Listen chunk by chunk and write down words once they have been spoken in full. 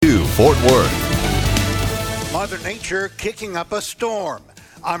Fort Worth. Mother Nature kicking up a storm.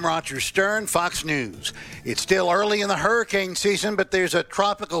 I'm Roger Stern, Fox News. It's still early in the hurricane season, but there's a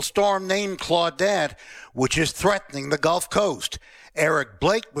tropical storm named Claudette, which is threatening the Gulf Coast. Eric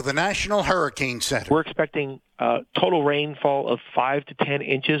Blake with the National Hurricane Center. We're expecting total rainfall of 5 to 10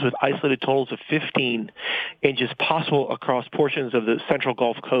 inches with isolated totals of 15 inches possible across portions of the central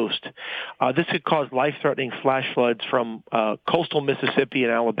Gulf Coast. This could cause life-threatening flash floods from coastal Mississippi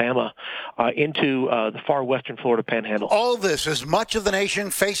and Alabama into the far western Florida panhandle. All this as much of the nation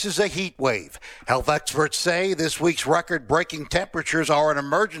faces a heat wave. Health experts say this week's record-breaking temperatures are an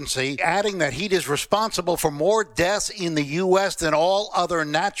emergency, adding that heat is responsible for more deaths in the U.S. than all other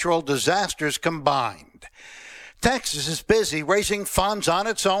natural disasters combined. Texas is busy raising funds on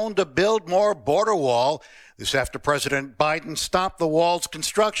its own to build more border wall. This after President Biden stopped the wall's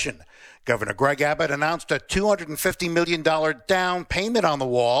construction. Governor Greg Abbott announced a $250 million down payment on the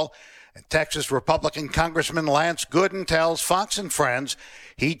wall. And Texas Republican Congressman Lance Gooden tells Fox and Friends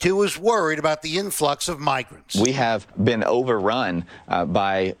he, too, is worried about the influx of migrants. We have been overrun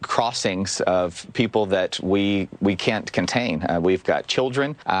by crossings of people that we can't contain. We've got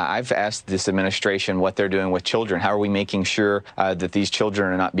children. I've asked this administration what they're doing with children. How are we making sure that these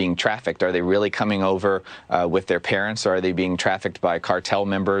children are not being trafficked? Are they really coming over with their parents, or are they being trafficked by cartel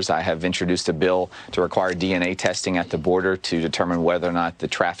members? I have introduced a bill to require DNA testing at the border to determine whether or not the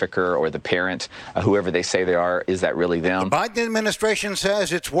trafficker or the parent, whoever they say they are, is that really them? The Biden administration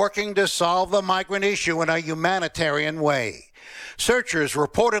says it's working to solve the migrant issue in a humanitarian way. Searchers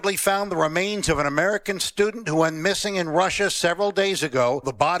reportedly found the remains of an American student who went missing in Russia several days ago.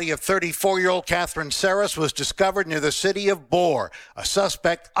 The body of 34-year-old Catherine Saris was discovered near the city of Bor, a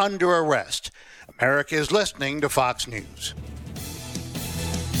suspect under arrest. America is listening to Fox News.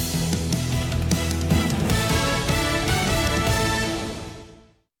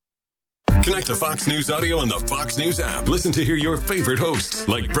 Connect to Fox News Audio on the Fox News app. Listen to hear your favorite hosts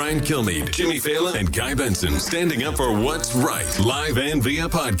like Brian Kilmeade, Jimmy Fallon, and Guy Benson standing up for what's right, live and via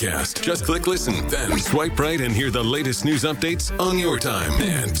podcast. Just click listen, then swipe right and hear the latest news updates on your time.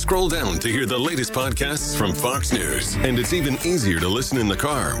 And scroll down to hear the latest podcasts from Fox News. And it's even easier to listen in the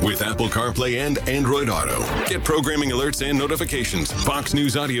car with Apple CarPlay and Android Auto. Get programming alerts and notifications. Fox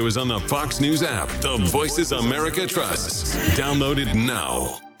News Audio is on the Fox News app. The voices America trusts. Download it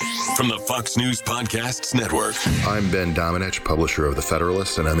now. From the Fox News Podcasts Network. I'm Ben Domenech, publisher of The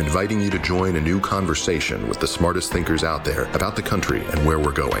Federalist, and I'm inviting you to join a new conversation with the smartest thinkers out there about the country and where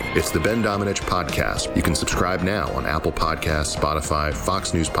we're going. It's the Ben Domenech Podcast. You can subscribe now on Apple Podcasts, Spotify,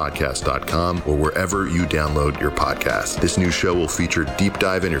 FoxNewsPodcast.com, or wherever you download your podcasts. This new show will feature deep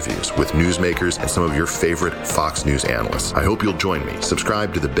dive interviews with newsmakers and some of your favorite Fox News analysts. I hope you'll join me.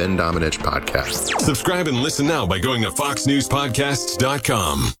 Subscribe to the Ben Domenech Podcast. Subscribe and listen now by going to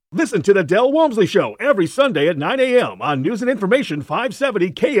FoxNewsPodcasts.com. Listen to the Del Walmsley Show every Sunday at 9 a.m. on News and Information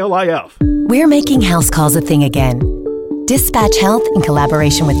 570 KLIF. We're making house calls a thing again. Dispatch Health, in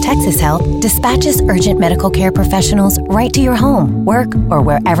collaboration with Texas Health, dispatches urgent medical care professionals right to your home, work, or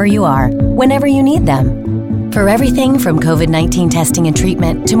wherever you are, whenever you need them. For everything from COVID-19 testing and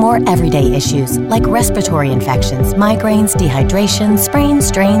treatment to more everyday issues like respiratory infections, migraines, dehydration, sprains,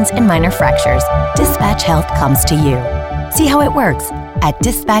 strains, and minor fractures, Dispatch Health comes to you. See how it works at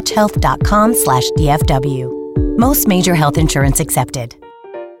dispatchhealth.com/DFW. Most major health insurance accepted.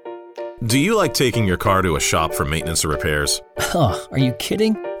 Do you like taking your car to a shop for maintenance or repairs? Are you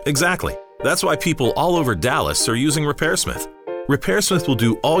kidding? Exactly. That's why people all over Dallas are using RepairSmith. RepairSmith will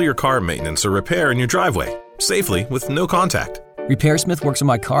do all your car maintenance or repair in your driveway, safely with no contact. RepairSmith works on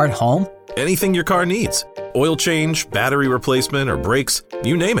my car at home? Anything your car needs. Oil change, battery replacement, or brakes,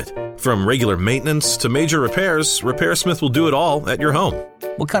 you name it. From regular maintenance to major repairs, RepairSmith will do it all at your home.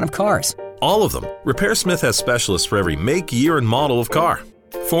 What kind of cars? All of them. RepairSmith has specialists for every make, year, and model of car.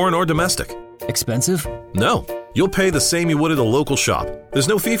 Foreign or domestic. Expensive? No. You'll pay the same you would at a local shop. There's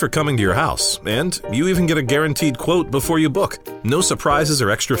no fee for coming to your house, and you even get a guaranteed quote before you book. No surprises or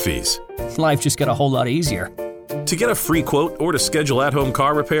extra fees. Life just got a whole lot easier. To get a free quote or to schedule at-home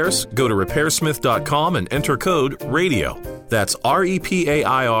car repairs, go to RepairSmith.com and enter code RADIO. That's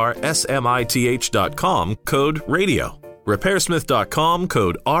RepairSmith.com, code RADIO. RepairSmith.com,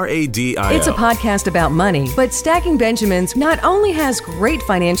 code RADIO. It's a podcast about money, but Stacking Benjamins not only has great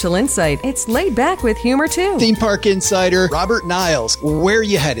financial insight, it's laid back with humor too. Theme park insider Robert Niles, where are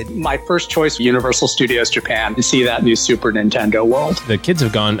you headed? My first choice, Universal Studios Japan, to see that new Super Nintendo world. The kids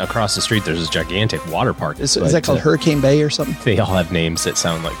have gone across the street. There's this gigantic water park. Is that called Hurricane Bay or something? They all have names that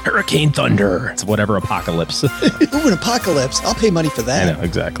sound like Hurricane Thunder. It's whatever apocalypse. Ooh, an apocalypse. I'll pay money for that. I know,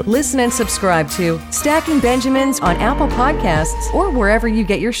 exactly. Listen and subscribe to Stacking Benjamins on Apple Podcasts, or wherever you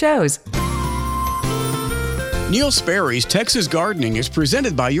get your shows. Neil Sperry's Texas Gardening is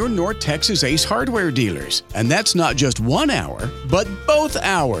presented by your North Texas Ace Hardware dealers. And that's not just 1 hour, but both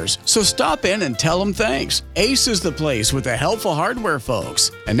hours. So stop in and tell them thanks. Ace is the place with the helpful hardware folks.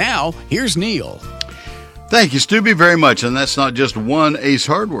 And now, here's Neil. Thank you, Stubby, very much. And that's not just one Ace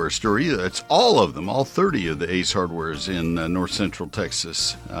Hardware store either. It's all of them, all 30 of the Ace Hardwares in north central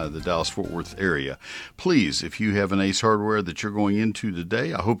Texas, the Dallas-Fort Worth area. Please, if you have an Ace Hardware that you're going into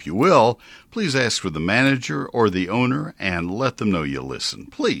today, I hope you will, please ask for the manager or the owner and let them know you listen.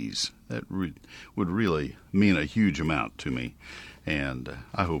 Please. That would really mean a huge amount to me. And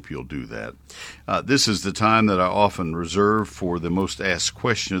I hope you'll do that. This is the time that I often reserve for the most asked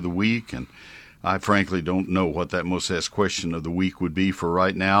question of the week, and I frankly don't know what that most asked question of the week would be for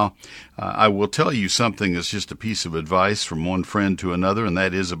right now. I will tell you something that's just a piece of advice from one friend to another, and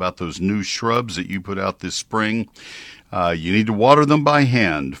that is about those new shrubs that you put out this spring. You need to water them by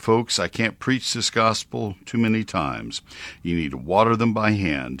hand. Folks, I can't preach this gospel too many times. You need to water them by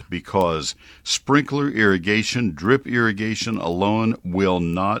hand because sprinkler irrigation, drip irrigation alone will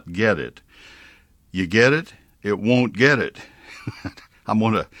not get it. You get it? It won't get it. I'm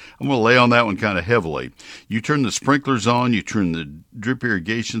gonna lay on that one kind of heavily. You turn the sprinklers on, you turn the drip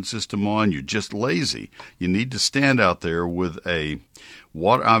irrigation system on, you're just lazy. You need to stand out there with a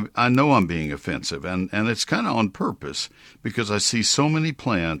water. I know I'm being offensive, and it's kind of on purpose because I see so many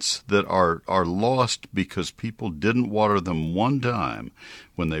plants that are lost because people didn't water them one time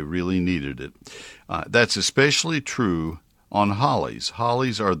when they really needed it. That's especially true on hollies.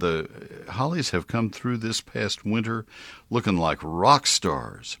 Hollies have come through this past winter looking like rock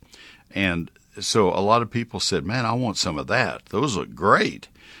stars. And so a lot of people said, man, I want some of that. Those look great.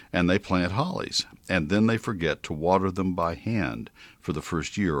 And they plant hollies. And then they forget to water them by hand for the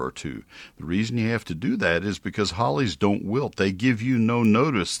first year or two. The reason you have to do that is because hollies don't wilt. They give you no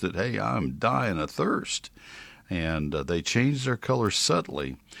notice that, hey, I'm dying of thirst. And they change their color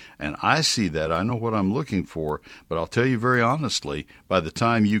subtly. And I see that. I know what I'm looking for. But I'll tell you very honestly, by the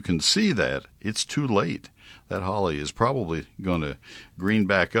time you can see that, it's too late. That holly is probably going to green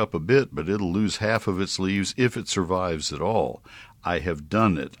back up a bit, but it'll lose half of its leaves if it survives at all. I have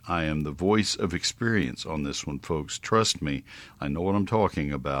done it. I am the voice of experience on this one, folks. Trust me, I know what I'm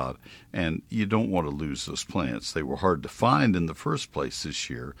talking about. And you don't want to lose those plants. They were hard to find in the first place this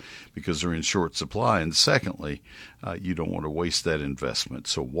year because they're in short supply. And secondly, you don't want to waste that investment.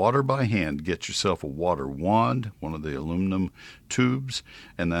 So water by hand. Get yourself a water wand, one of the aluminum tubes,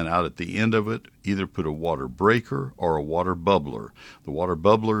 and then out at the end of it, either put a water breaker or a water bubbler. The water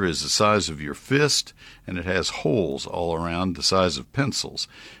bubbler is the size of your fist, and it has holes all around the size of pencils.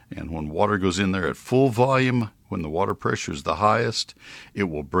 And when water goes in there at full volume, when the water pressure is the highest, it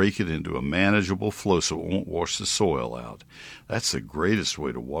will break it into a manageable flow so it won't wash the soil out. That's the greatest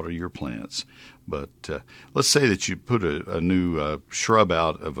way to water your plants. But let's say that you put a new shrub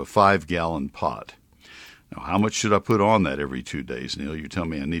out of a 5-gallon pot. Now, how much should I put on that every 2 days, Neil? You tell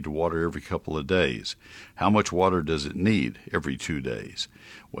me I need to water every couple of days. How much water does it need every 2 days?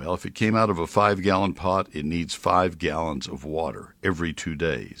 Well, if it came out of a 5-gallon pot, it needs 5 gallons of water every 2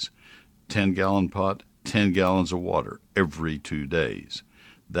 days. 10-gallon pot, 10 gallons of water every 2 days.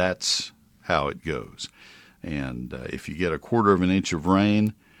 That's how it goes. And if you get a quarter of an inch of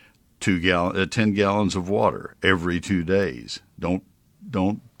rain, 10 gallons of water every 2 days. Don't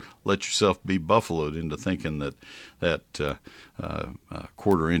let yourself be buffaloed into thinking that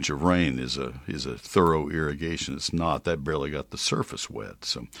quarter inch of rain is a thorough irrigation. It's not. That barely got the surface wet.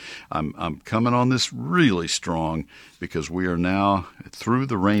 So I'm coming on this really strong because we are now through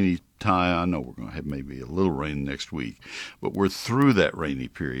the rainy time. I know we're going to have maybe a little rain next week, but we're through that rainy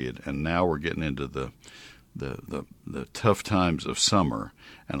period, and now we're getting into the tough times of summer,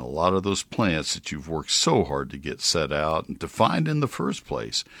 and a lot of those plants that you've worked so hard to get set out and to find in the first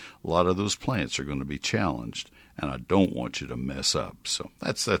place, a lot of those plants are going to be challenged, and I don't want you to mess up. So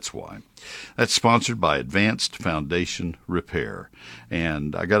that's why. That's sponsored by Advanced Foundation Repair,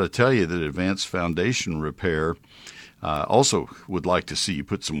 and I got to tell you that Advanced Foundation Repair also would like to see you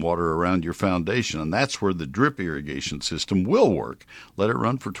put some water around your foundation, and that's where the drip irrigation system will work. Let it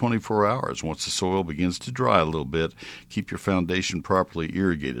run for 24 hours. Once the soil begins to dry a little bit, keep your foundation properly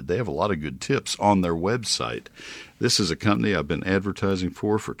irrigated. They have a lot of good tips on their website. This is a company I've been advertising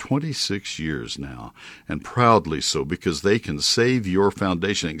for 26 years now, and proudly so, because they can save your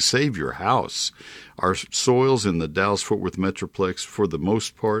foundation, they can save your house. Our soils in the Dallas-Fort Worth Metroplex, for the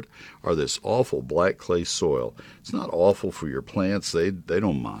most part, are this awful black clay soil. It's not awful for your plants. They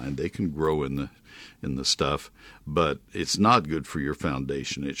don't mind. They can grow in in the stuff, but it's not good for your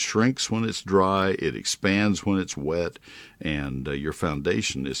foundation. It shrinks when it's dry, it expands when it's wet, and your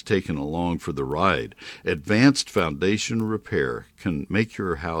foundation is taken along for the ride. Advanced Foundation Repair can make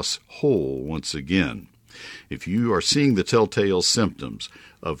your house whole once again. If you are seeing the telltale symptoms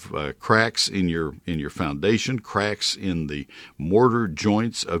of cracks in your foundation, cracks in the mortar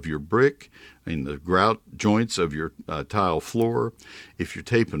joints of your brick, in the grout joints of your tile floor, if your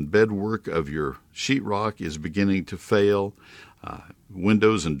tape and bedwork of your sheetrock is beginning to fail,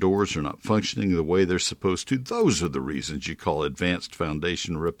 windows and doors are not functioning the way they're supposed to, those are the reasons you call Advanced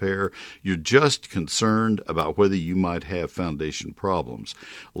Foundation Repair. You're just concerned about whether you might have foundation problems.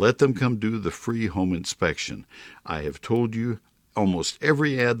 Let them come do the free home inspection. I have told you almost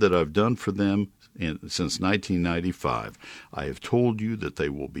every ad that I've done for them since 1995. I have told you that they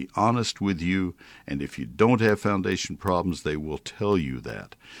will be honest with you, and if you don't have foundation problems, they will tell you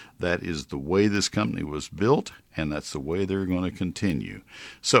that. That is the way this company was built, and that's the way they're going to continue.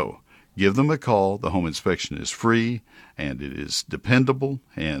 So, give them a call. The home inspection is free, and it is dependable,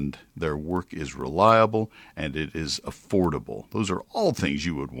 and their work is reliable, and it is affordable. Those are all things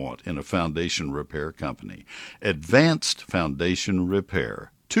you would want in a foundation repair company. Advanced Foundation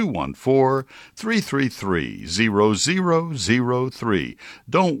Repair. 214-333-0003.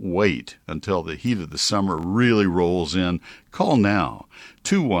 Don't wait until the heat of the summer really rolls in. Call now.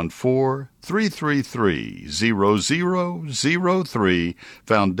 214-333-0003.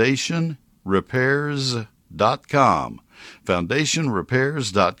 FoundationRepairs.com.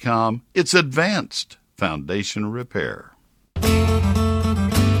 FoundationRepairs.com. It's Advanced Foundation Repair.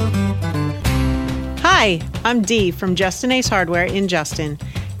 Hi, I'm Dee from Justin Ace Hardware in Justin.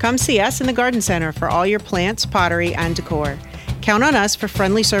 Come see us in the Garden Center for all your plants, pottery, and decor. Count on us for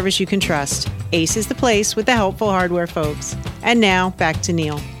friendly service you can trust. Ace is the place with the helpful hardware folks. And now, back to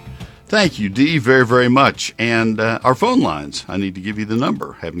Neil. Thank you, Dee, very, very much. And our phone lines, I need to give you the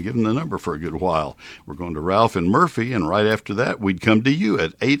number. Haven't given the number for a good while. We're going to Ralph and Murphy, and right after that, we'd come to you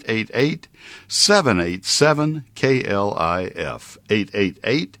at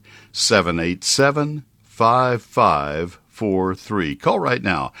 888-787-KLIF. 888-787-5543. Call right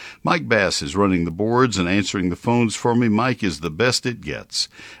now. Mike Bass is running the boards and answering the phones for me. Mike is the best it gets.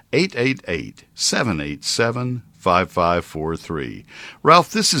 888-787-5543.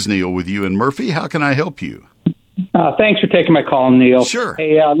 Ralph, this is Neil with you and Murphy. How can I help you? Thanks for taking my call, Neil. Sure.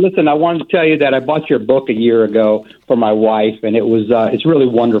 Hey, listen, I wanted to tell you that I bought your book a year ago for my wife, and it's really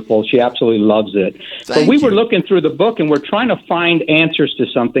wonderful. She absolutely loves it. But we were looking through the book, and we're trying to find answers to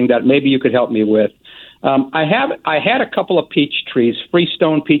something that maybe you could help me with. I had a couple of peach trees,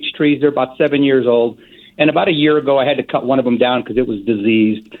 freestone peach trees. They're about 7 years old. And about a year ago, I had to cut one of them down because it was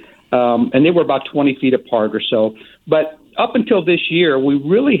diseased. And they were about 20 feet apart or so. But up until this year, we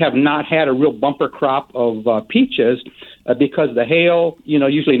really have not had a real bumper crop of peaches because the hail,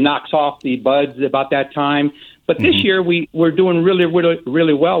 usually knocks off the buds about that time. But this year, we're doing really, really,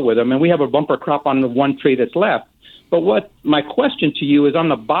 really well with them. And we have a bumper crop on the one tree that's left. But what my question to you is, on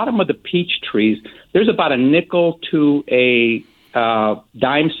the bottom of the peach trees, there's about a nickel to a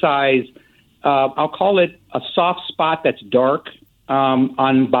dime size, I'll call it a soft spot that's dark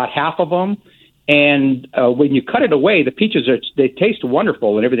on about half of them. And when you cut it away, the peaches, they taste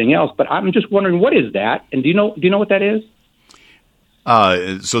wonderful and everything else. But I'm just wondering, what is that? And do you know what that is?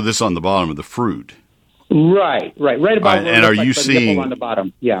 So this on the bottom of the fruit. Right about. And are you seeing on the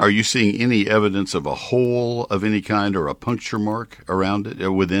bottom? Yeah. Are you seeing any evidence of a hole of any kind or a puncture mark around it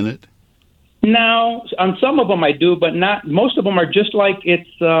or within it? No, on some of them I do, but not. Most of them are just like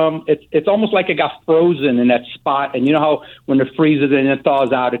it's almost like it got frozen in that spot. And you know how when it freezes and it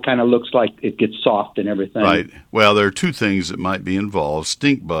thaws out, it kind of looks like it gets soft and everything. Right. Well, there are two things that might be involved.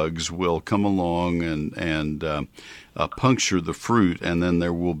 Stink bugs will come along and puncture the fruit, and then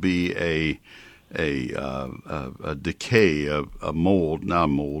there will be a decay, a mold, not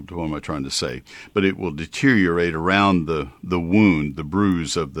mold, what am I trying to say? But it will deteriorate around the wound, the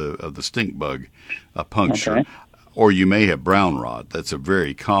bruise of the stink bug puncture. Okay. Or you may have brown rot. That's a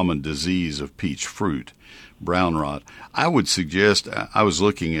very common disease of peach fruit, brown rot. I would suggest, I was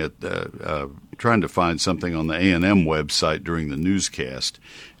looking at trying to find something on the A&M website during the newscast,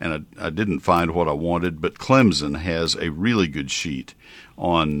 and I didn't find what I wanted, but Clemson has a really good sheet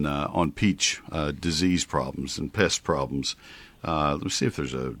on peach disease problems and pest problems. Let's see if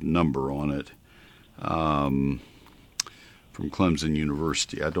there's a number on it from Clemson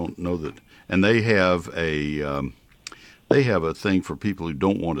University. I don't know that, and they have a thing for people who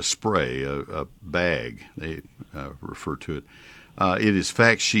don't want to spray, a bag. They refer to it. It is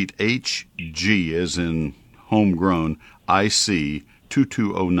fact sheet HG, as in homegrown, IC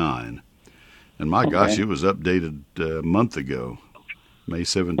 2209. And my gosh, it was updated a month ago, May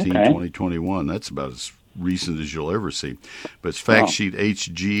 17, 2021. That's about as recent as you'll ever see. But it's fact sheet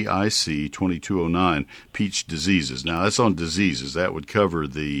HGIC 2209, peach diseases. Now that's on diseases. That would cover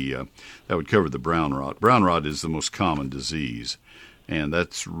the brown rot. Brown rot is the most common disease, and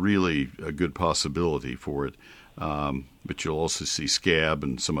that's really a good possibility for it. But you'll also see scab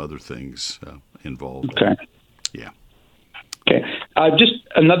and some other things involved. Okay. Yeah. Okay. Just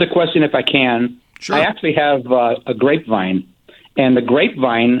another question, if I can. Sure. I actually have a grapevine, and the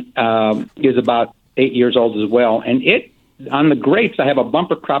grapevine is about 8 years old as well. And on the grapes, I have a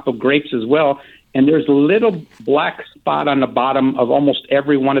bumper crop of grapes as well, and there's a little black spot on the bottom of almost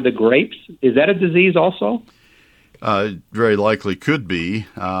every one of the grapes. Is that a disease also? Very likely could be.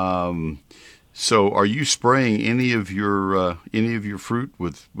 So, are you spraying any of your fruit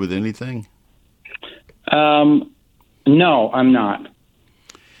with anything? No, I'm not.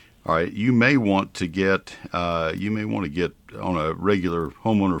 All right, you may want to get on a regular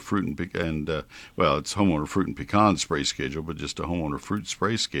homeowner fruit and it's homeowner fruit and pecan spray schedule, but just a homeowner fruit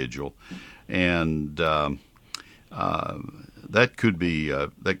spray schedule, and that could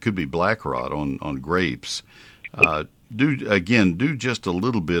be black rot on grapes. Do just a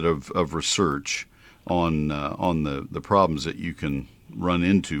little bit of research on the problems that you can run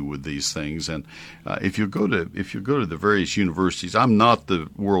into with these things, and if you go to the various universities, I'm not the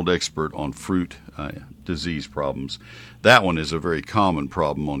world expert on fruit disease problems. That one is a very common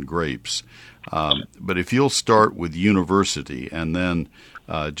problem on grapes, but if you'll start with university and then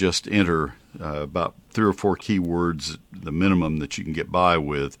just enter about 3 or 4 keywords, the minimum that you can get by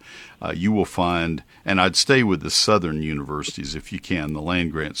with, you will find, and I'd stay with the southern universities if you can, the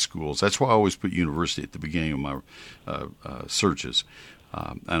land-grant schools. That's why I always put university at the beginning of my searches.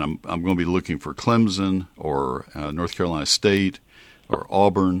 And I'm going to be looking for Clemson or North Carolina State or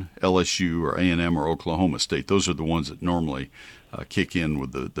Auburn, LSU, or A&M, or Oklahoma State. Those are the ones that normally kick in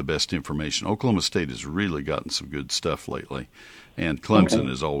with the best information. Oklahoma State has really gotten some good stuff lately. And Clemson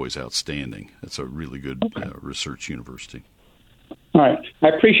is always outstanding. It's a really good research university. All right. I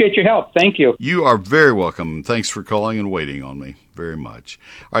appreciate your help. Thank you. You are very welcome. Thanks for calling and waiting on me very much.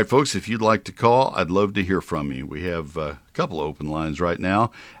 All right, folks, if you'd like to call, I'd love to hear from you. We have a couple open lines right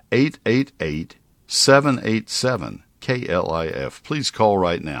now, 888-787-KLIF. Please call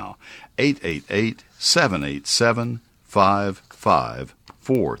right now,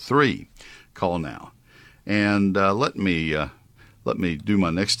 888-787-5543. Call now. And let me do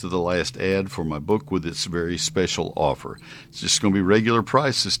my next to the last ad for my book with its very special offer. It's just going to be regular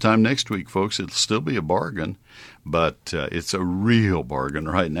price this time next week, folks. It'll still be a bargain, but it's a real bargain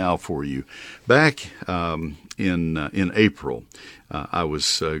right now for you. Back in April, I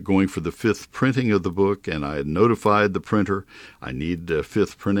was going for the 5th printing of the book, and I had notified the printer I need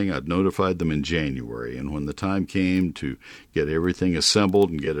 5th printing. I'd notified them in January, and when the time came to get everything assembled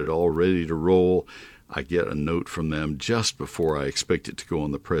and get it all ready to roll, I get a note from them just before I expect it to go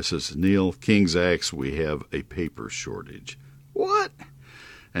on the presses. Neil, King's Axe, we have a paper shortage. What?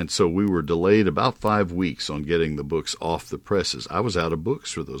 And so we were delayed about 5 weeks on getting the books off the presses. I was out of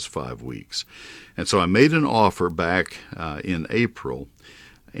books for those 5 weeks. And so I made an offer back in April,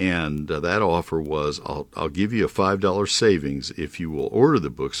 and that offer was I'll give you a $5 savings if you will order the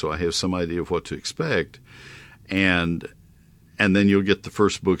book so I have some idea of what to expect, and then you'll get the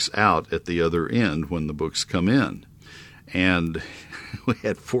first books out at the other end when the books come in. And we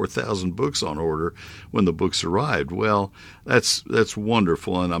had 4,000 books on order when the books arrived. Well, that's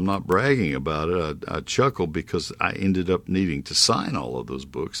wonderful, and I'm not bragging about it. I chuckle because I ended up needing to sign all of those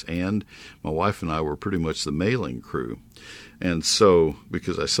books, and my wife and I were pretty much the mailing crew. And so,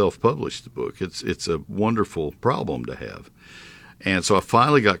 because I self-published the book, it's a wonderful problem to have. And so I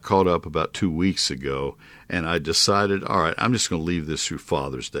finally got caught up about 2 weeks ago, and I decided, all right, I'm just going to leave this through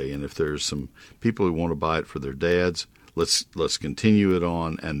Father's Day. And if there's some people who want to buy it for their dads, let's continue it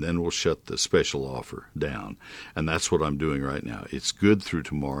on, and then we'll shut the special offer down. And that's what I'm doing right now. It's good through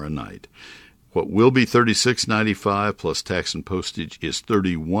tomorrow night. What will be $36.95 plus tax and postage is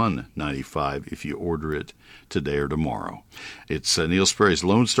 $31.95 if you order it today or tomorrow. It's Neil Sperry's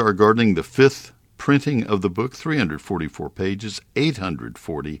Lone Star Gardening, the 5th printing of the book, 344 pages,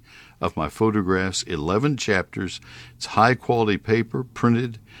 840 of my photographs, 11 chapters. It's high-quality paper,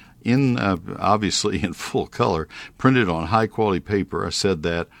 printed in, obviously in full color, printed on high-quality paper. I said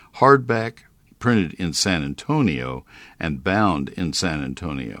that. Hardback, printed in San Antonio and bound in San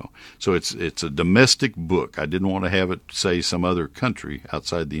Antonio. So it's a domestic book. I didn't want to have it say some other country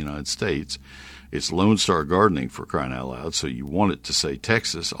outside the United States. It's Lone Star Gardening, for crying out loud, so you want it to say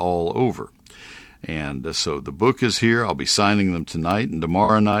Texas all over. And so the book is here. I'll be signing them tonight and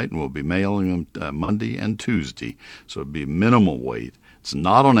tomorrow night, and we'll be mailing them Monday and Tuesday. So it'll be minimal wait. It's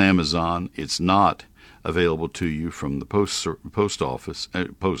not on Amazon. It's not available to you from the post office,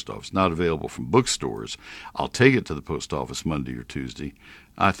 not available from bookstores. I'll take it to the post office Monday or Tuesday.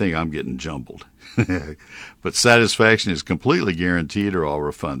 I think I'm getting jumbled. But satisfaction is completely guaranteed, or I'll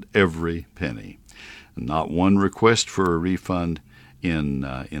refund every penny. Not one request for a refund in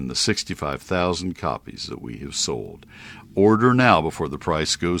the 65,000 copies that we have sold. Order now before the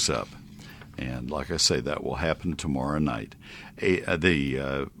price goes up. And like I say, that will happen tomorrow night.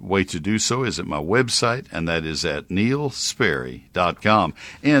 The way to do so is at my website, and that is at neilsperry.com,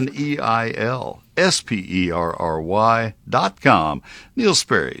 NeilSperry.com. Neil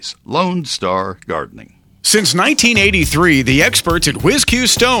Sperry's Lone Star Gardening. Since 1983, the experts at WhizQ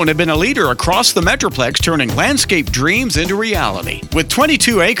Stone have been a leader across the Metroplex, turning landscape dreams into reality. With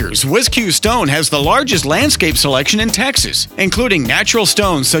 22 acres, WhizQ Stone has the largest landscape selection in Texas, including natural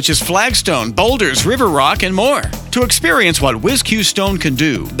stones such as flagstone, boulders, river rock, and more. To experience what WhizQ Stone can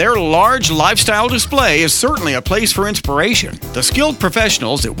do, their large lifestyle display is certainly a place for inspiration. The skilled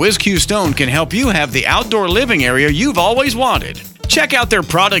professionals at WhizQ Stone can help you have the outdoor living area you've always wanted. Check out their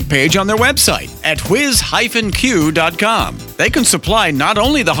product page on their website at whiz-q.com. They can supply not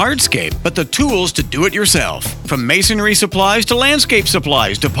only the hardscape, but the tools to do it yourself. From masonry supplies to landscape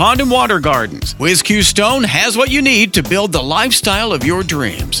supplies to pond and water gardens, WhizQ Stone has what you need to build the lifestyle of your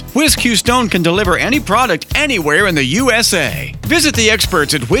dreams. WhizQ Stone can deliver any product anywhere in the USA. Visit the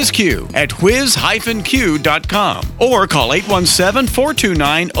experts at WhizQ at whiz-q.com or call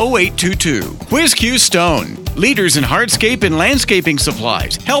 817-429-0822. WhizQ Stone, leaders in hardscape and landscaping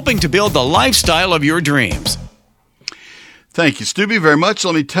supplies, helping to build the lifestyle of your dreams. Thank you, Stubby, very much.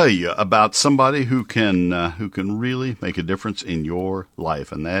 Let me tell you about somebody who can really make a difference in your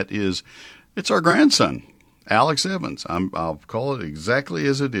life, and it's our grandson, Alex Evans. I'll call it exactly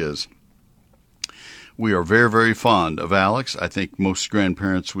as it is. We are very, very fond of Alex. I think most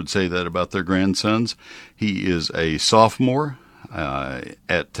grandparents would say that about their grandsons. He is a sophomore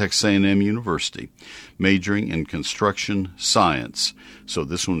at Texas A&M University, majoring in construction science. So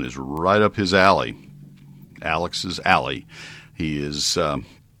this one is right up his alley, Alex's alley. He is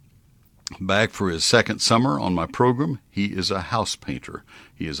back for his second summer on my program. He is a house painter.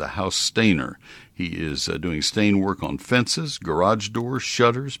 He is a house stainer. He is doing stain work on fences, garage doors,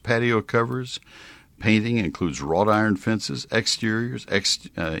 shutters, patio covers. Painting includes wrought iron fences, exteriors,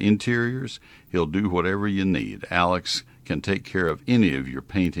 interiors. He'll do whatever you need. Alex can take care of any of your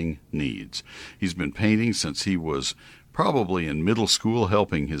painting needs. He's been painting since he was probably in middle school,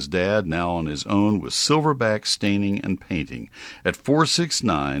 helping his dad, now on his own, with Silverback Staining and Painting at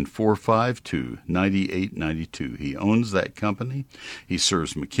 469-452-9892. He owns that company. He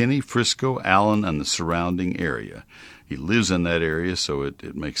serves McKinney, Frisco, Allen, and the surrounding area. He lives in that area, so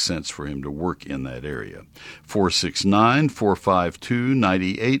it makes sense for him to work in that area.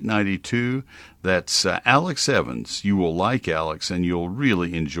 469-452-9892. That's Alex Evans. You will like Alex, and you'll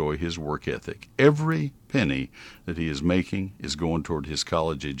really enjoy his work ethic. Every penny that he is making is going toward his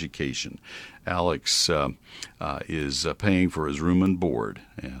college education. Alex is paying for his room and board,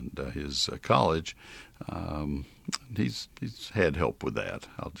 and his college. He's had help with that.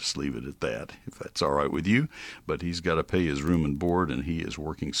 I'll just leave it at that, if that's all right with you. But he's got to pay his room and board, and he is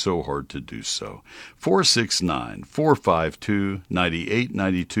working so hard to do so.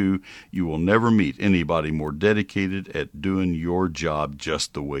 469-452-9892. You will never meet anybody more dedicated at doing your job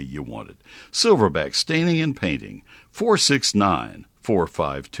just the way you want it. Silverback Staining and Painting,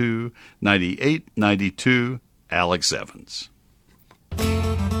 469-452-9892. Alex Evans.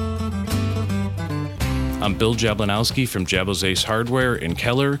 I'm Bill Jablonowski from Jabbo's Ace Hardware in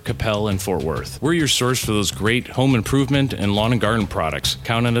Keller, Capel, and Fort Worth. We're your source for those great home improvement and lawn and garden products.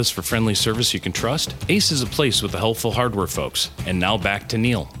 Count on us for friendly service you can trust. Ace is a place with the helpful hardware folks. And now back to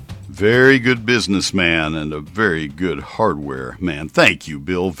Neil. Very good businessman and a very good hardware man. Thank you,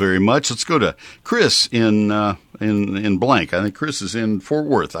 Bill, very much. Let's go to Chris in blank. I think Chris is in Fort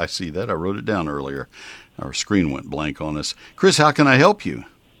Worth. I see that. I wrote it down earlier. Our screen went blank on us. Chris, how can I help you?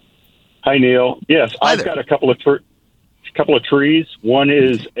 Hi, Neil. Yes, I've got a couple of trees. One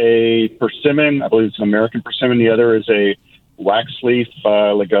is a persimmon. I believe it's an American persimmon. The other is a waxleaf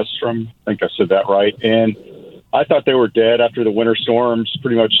ligustrum. I think I said that right. And I thought they were dead after the winter storms,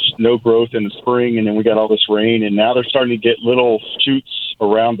 pretty much no growth in the spring, and then we got all this rain, and now they're starting to get little shoots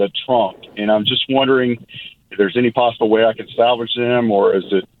around the trunk. And I'm just wondering if there's any possible way I can salvage them, or is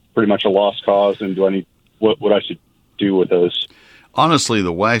it pretty much a lost cause, and do I need what I should do with those? Honestly,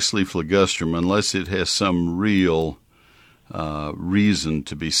 the waxleaf ligustrum, unless it has some real reason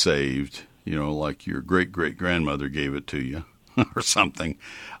to be saved, like your great-great-grandmother gave it to you or something.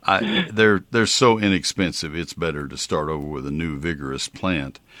 They're so inexpensive, it's better to start over with a new, vigorous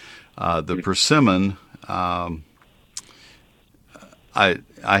plant. The persimmon, I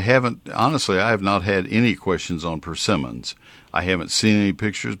have not had any questions on persimmons. I haven't seen any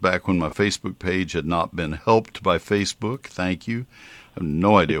pictures back when my Facebook page had not been helped by Facebook. Thank you. I have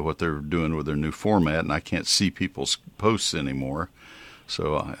no idea what they're doing with their new format, and I can't see people's posts anymore.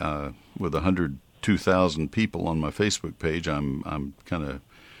 So with 102,000 people on my Facebook page, I'm kind of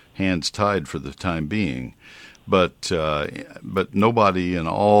hands tied for the time being. But nobody in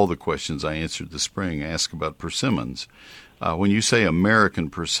all the questions I answered this spring asked about persimmons. When you say American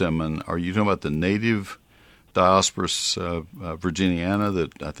persimmon, are you talking about the native Diospyros virginiana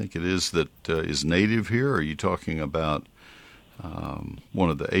that I think it is that is native here? Or are you talking about one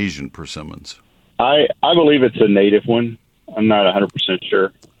of the Asian persimmons? I believe it's a native one. I'm not 100%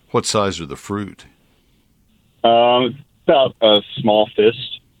 sure. What size are the fruit? About a small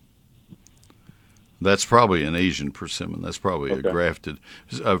fist. That's probably an Asian persimmon. That's probably a grafted,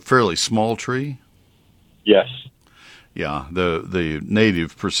 a fairly small tree. Yes. Yeah, the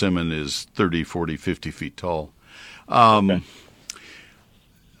native persimmon is 30, 40, 50 feet tall. I'm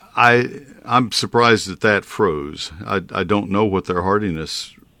surprised that froze. I don't know what their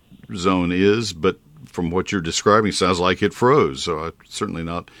hardiness zone is, but from what you're describing, sounds like it froze. So I'm certainly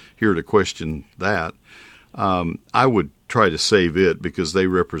not here to question that. I would try to save it because they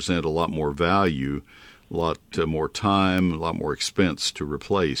represent a lot more value, a lot more time, a lot more expense to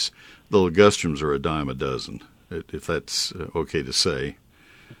replace. The ligustrums are a dime a dozen, if that's okay to say.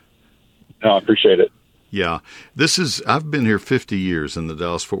 No, I appreciate it. Yeah. I've been here 50 years in the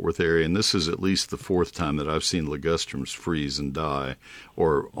Dallas-Fort Worth area, and this is at least the fourth time that I've seen ligustrums freeze and die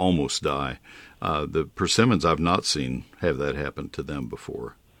or almost die. The persimmons I've not seen have that happen to them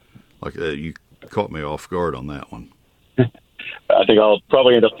before. You caught me off guard on that one. I think I'll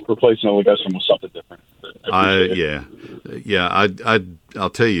probably end up replacing a ligustrum with something different. I'll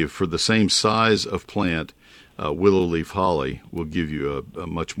tell you, for the same size of plant, willow leaf holly will give you a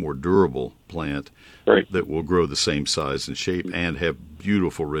much more durable plant that will grow the same size and shape and have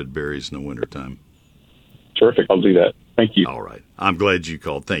beautiful red berries in the wintertime. Terrific. I'll do that. Thank you. All right. I'm glad you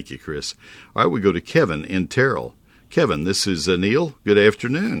called. Thank you, Chris. All right, we go to Kevin in Terrell. Kevin, this is Neil. Good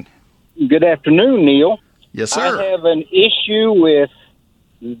afternoon. Good afternoon, Neil. Yes, sir. I have an issue with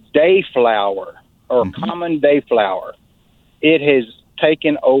dayflower or common dayflower. It has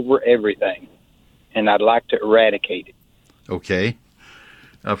taken over everything, and I'd like to eradicate it. Okay.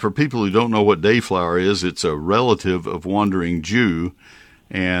 For people who don't know what dayflower is, it's a relative of wandering Jew,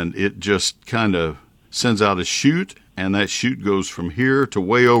 and it just kind of sends out a shoot, and that shoot goes from here to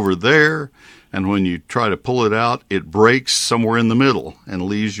way over there, and when you try to pull it out, it breaks somewhere in the middle and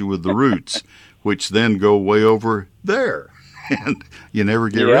leaves you with the roots, which then go way over there, and you never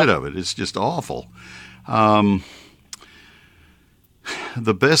get rid of it. It's just awful.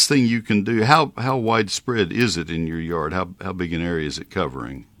 The best thing you can do, how widespread is it in your yard? How big an area is it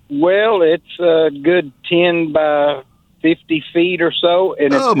covering? Well, it's a good 10 by 50 feet or so,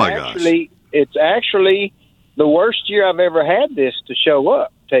 and it's actually the worst year I've ever had this to show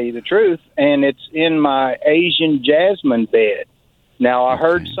up, to tell you the truth, and it's in my Asian jasmine bed. Now, I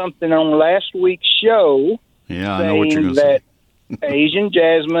heard something on last week's show saying that Asian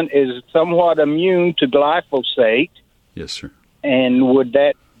jasmine is somewhat immune to glyphosate. Yes, sir. And would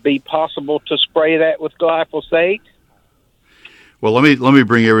that be possible to spray that with glyphosate? Well, let me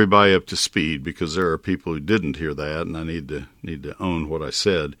bring everybody up to speed because there are people who didn't hear that, and I need to own what I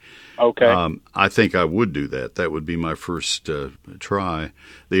said. Okay. I think I would do that. That would be my first try.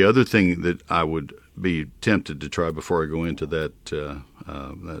 The other thing that I would be tempted to try before I go into that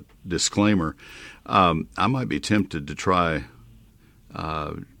that disclaimer, I might be tempted to try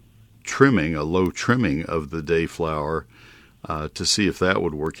trimming, a low trimming of the dayflower to see if that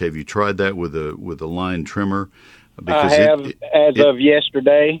would work. Have you tried that with a line trimmer? Because I have of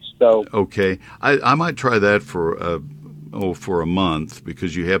yesterday. So okay, I might try that for a month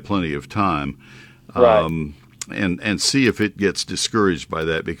because you have plenty of time, right? And see if it gets discouraged by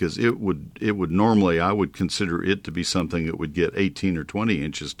that because it would normally I would consider it to be something that would get 18 or 20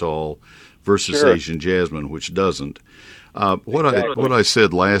 inches tall versus Asian jasmine, which doesn't. What I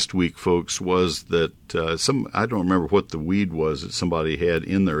said last week, folks, was that I don't remember what the weed was that somebody had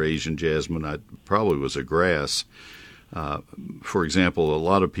in their Asian jasmine. It probably was a grass. For example, a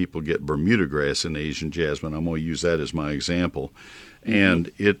lot of people get Bermuda grass in Asian jasmine. I'm going to use that as my example.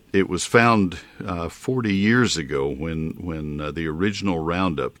 And it was found 40 years ago when the original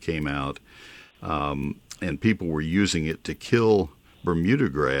Roundup came out, and people were using it to kill Bermuda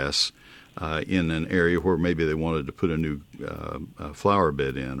grass. in an area where maybe they wanted to put a new flower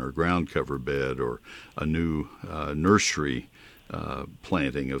bed in, or ground cover bed, or a new nursery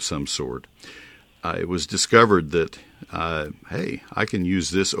planting of some sort. It was discovered that, hey, I can use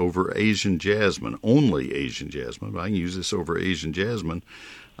this over Asian jasmine, only Asian jasmine, but I can use this over Asian jasmine,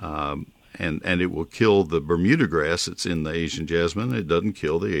 and it will kill the Bermuda grass that's in the Asian jasmine. It doesn't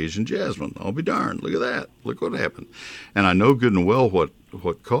kill the Asian jasmine. I'll be darned. Look at that. Look what happened. And I know good and well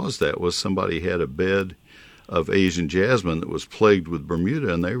what caused that was somebody had a bed of Asian jasmine that was plagued with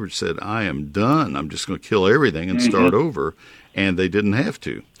Bermuda, and they said, I am done. I'm just going to kill everything and start over. And they didn't have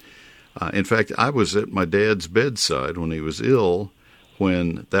to. In fact, I was at my dad's bedside when he was ill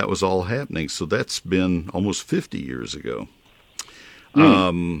when that was all happening. So that's been almost 50 years ago.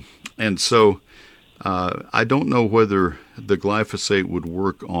 And so I don't know whether the glyphosate would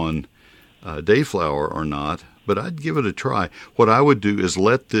work on dayflower or not, but I'd give it a try. What I would do is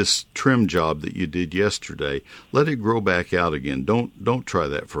let this trim job that you did yesterday, let it grow back out again. Don't try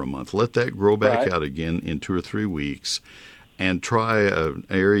that for a month. Let that grow back out again in 2 or 3 weeks, and try an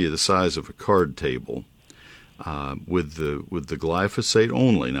area the size of a card table with the glyphosate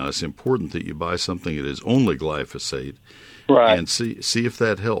only. Now, it's important that you buy something that is only glyphosate, and see if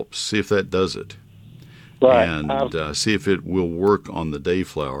that helps. See if that does it. And see if it will work on the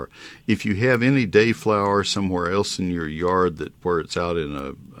dayflower. If you have any dayflower somewhere else in your yard where it's out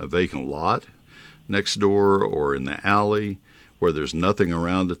in a vacant lot next door or in the alley where there's nothing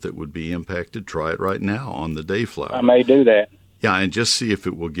around it that would be impacted, try it right now on the dayflower. I may do that. Yeah, and just see if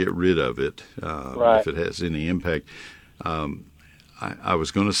it will get rid of it, if it has any impact. I was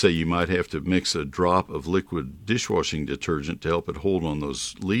going to say you might have to mix a drop of liquid dishwashing detergent to help it hold on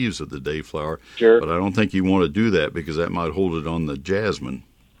those leaves of the dayflower. Sure. But I don't think you want to do that because that might hold it on the jasmine.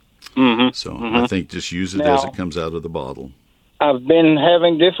 So I think just use it as it comes out of the bottle. I've been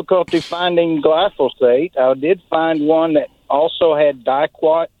having difficulty finding glyphosate. I did find one that also had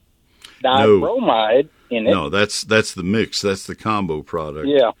diquat dibromide in it. No, that's the mix. That's the combo product.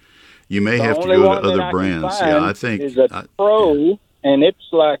 Yeah. You may have to go to other brands. Yeah, I think is a Pro, and it's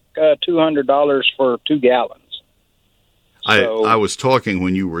like $200 for 2 gallons. So, I was talking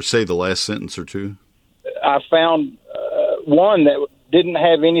when you were, say the last sentence or two. I found one that didn't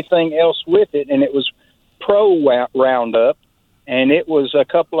have anything else with it, and it was Pro Roundup, and it was a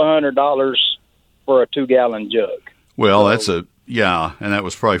couple of $100 for a 2-gallon jug. Well, and that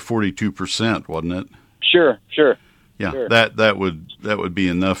was probably 42%, wasn't it? Sure. Yeah, sure. that would be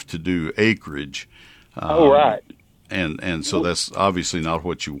enough to do acreage. Right. And so that's obviously not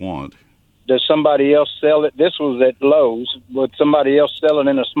what you want. Does somebody else sell it? This was at Lowe's. Would somebody else sell it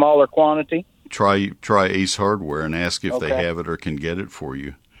in a smaller quantity? Try Ace Hardware and ask if they have it or can get it for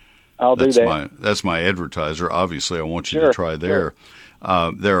you. I'll do that. That's my advertiser. Obviously, I want you to try there.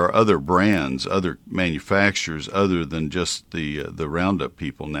 There are other brands, other manufacturers, other than just the Roundup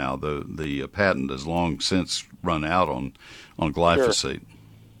people now. The patent has long since run out on glyphosate.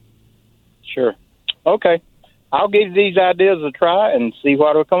 Sure. Okay. I'll give these ideas a try and see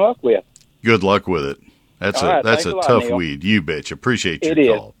what we'll come up with. Good luck with it. That's a tough weed. You betcha. Appreciate your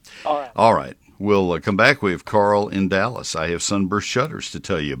call. All right. We'll come back. We have Carl in Dallas. I have Sunburst Shutters to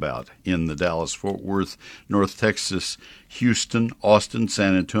tell you about in the Dallas-Fort Worth, North Texas, Houston, Austin,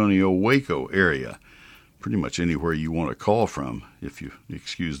 San Antonio, Waco area. Pretty much anywhere you want to call from, if you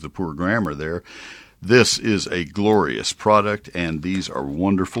excuse the poor grammar there. This is a glorious product, and these are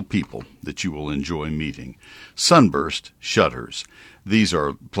wonderful people that you will enjoy meeting. Sunburst Shutters. These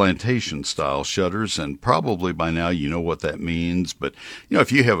are plantation-style shutters, and probably by now you know what that means. But,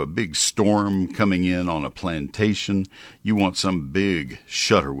 if you have a big storm coming in on a plantation, you want some big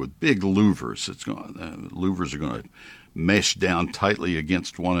shutter with big louvers. Louvers are going to mesh down tightly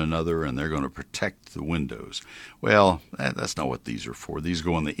against one another, and they're going to protect the windows. Well, that's not what these are for. These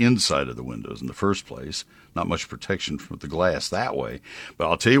go on the inside of the windows in the first place. Not much protection from the glass that way. But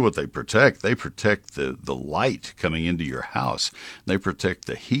I'll tell you what they protect. They protect the light coming into your house. They protect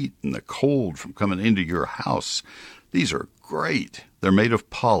the heat and the cold from coming into your house. These are great. They're made of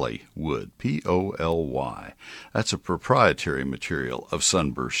poly wood, P-O-L-Y. That's a proprietary material of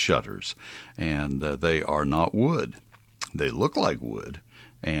Sunburst Shutters, and they are not wood. They look like wood,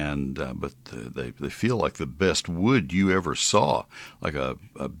 but they feel like the best wood you ever saw, like a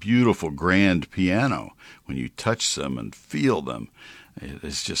beautiful grand piano. When you touch them and feel them,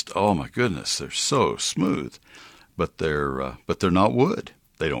 it's just, oh my goodness, they're so smooth. But they're not wood.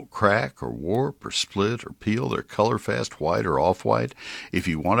 They don't crack or warp or split or peel. They're color fast, white or off-white. If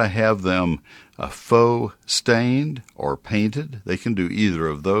you want to have them faux stained or painted. They can do either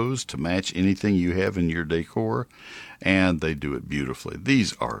of those to match anything you have in your decor, and they do it beautifully.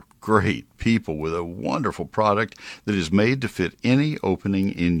 These are great people with a wonderful product that is made to fit any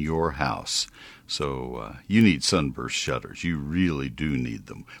opening in your house. So you need sunburst shutters. You really do need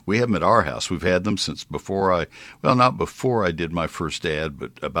them. We have them at our house. We've had them since not before I did my first ad,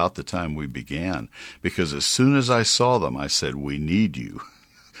 but about the time we began. Because as soon as I saw them, I said, we need you.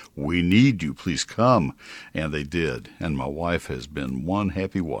 We need you. Please come. And they did. And my wife has been one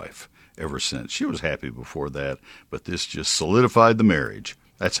happy wife ever since. She was happy before that, but this just solidified the marriage.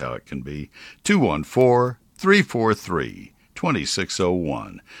 That's how it can be.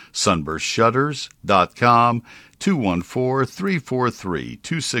 214-343-2601. Sunburstshutters.com,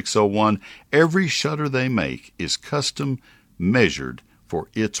 214-343-2601. Every shutter they make is custom measured for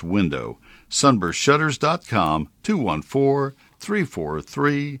its window. Sunburstshutters.com,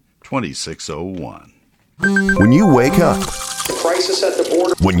 214-343-2601. When you wake up, the crisis at the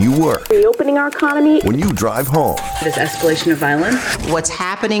border, when you work, reopening our economy, when you drive home, this escalation of violence, what's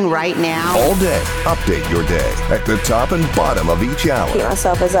happening right now, all day, update your day at the top and bottom of each hour. Keep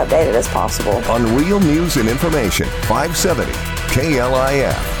myself as updated as possible on Real News and Information, 570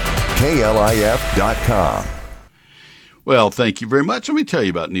 KLIF, KLIF.com. Well, thank you very much. Let me tell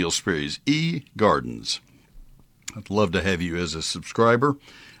you about Neil Sperry's eGardens. I'd love to have you as a subscriber.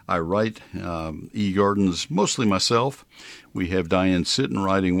 I write eGardens mostly myself. We have Diane Sitton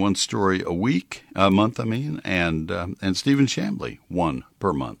writing one story a month, and Stephen Chambly, one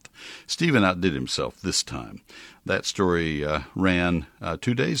per month. Stephen outdid himself this time. That story ran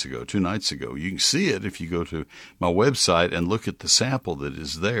 2 nights ago. You can see it if you go to my website and look at the sample that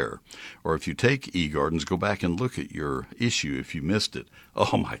is there. Or if you take eGardens, go back and look at your issue if you missed it.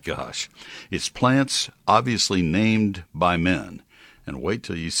 Oh my gosh. It's plants obviously named by men. And wait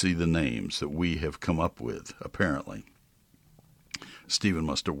till you see the names that we have come up with, apparently. Stephen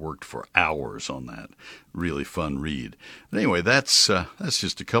must have worked for hours on that. Really fun read. But anyway, that's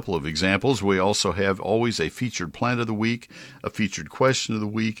just a couple of examples. We also have always a featured plant of the week, a featured question of the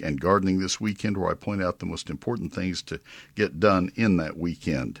week, and Gardening This Weekend, where I point out the most important things to get done in that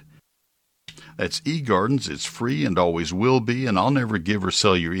weekend. That's eGardens. It's free and always will be, and I'll never give or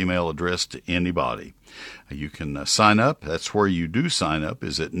sell your email address to anybody. You can sign up. That's where you do sign up,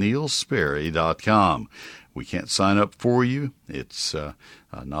 is at neilsperry.com. We can't sign up for you. It's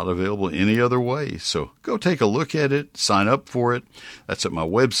not available any other way. So go take a look at it, sign up for it. That's at my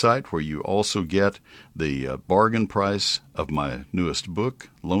website, where you also get the bargain price of my newest book,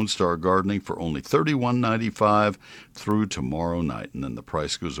 Lone Star Gardening, for only $31.95 through tomorrow night, and then the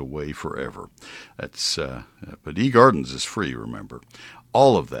price goes away forever. That's but eGardens is free, remember.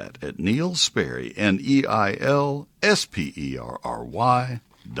 All of that at Neil Sperry,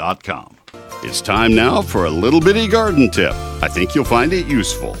 NeilSperry.com. It's time now for a little bitty garden tip. I think you'll find it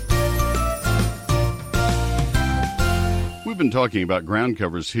useful. We've been talking about ground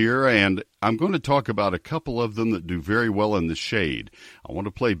covers here, and I'm going to talk about a couple of them that do very well in the shade. I want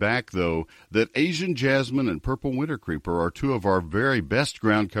to play back, though, that Asian jasmine and purple winter creeper are two of our very best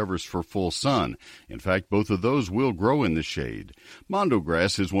ground covers for full sun. In fact, both of those will grow in the shade. Mondo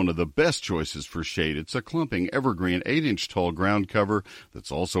grass is one of the best choices for shade. It's a clumping evergreen 8-inch tall ground cover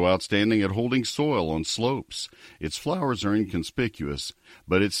that's also outstanding at holding soil on slopes. Its flowers are inconspicuous,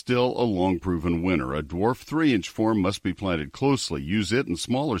 but it's still a long-proven winner. A dwarf 3-inch form must be planted closely. Use it in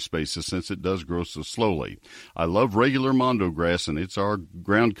smaller spaces since it does grow so slowly. I love regular Mondo grass, and it's our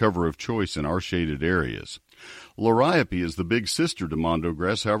ground cover of choice in our shaded areas. Liriope is the big sister to Mondo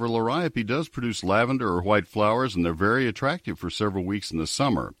grass. However, Liriope does produce lavender or white flowers, and they're very attractive for several weeks in the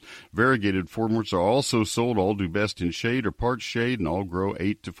summer. Variegated forms are also sold. All do best in shade or part shade, and all grow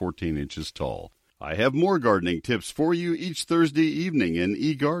 8 to 14 inches tall. I have more gardening tips for you each Thursday evening in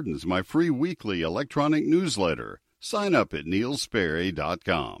eGardens, my free weekly electronic newsletter. Sign up at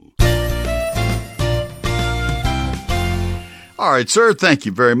neilsperry.com. All right, sir, thank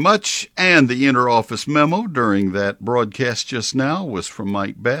you very much. And the inter-office memo during that broadcast just now was from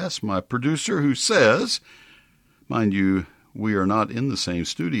Mike Bass, my producer, who says, mind you, we are not in the same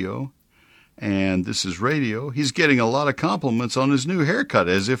studio, and this is radio. He's getting a lot of compliments on his new haircut,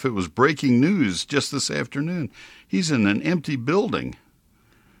 as if it was breaking news just this afternoon. He's in an empty building.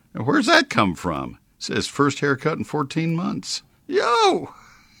 Now, where's that come from? It says first haircut in 14 months. Yo!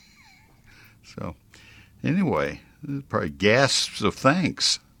 So, anyway, probably gasps of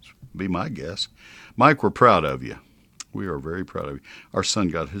thanks, be my guess. Mike, we're proud of you. We are very proud of you. Our son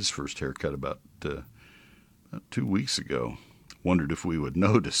got his first haircut about 2 weeks ago. Wondered if we would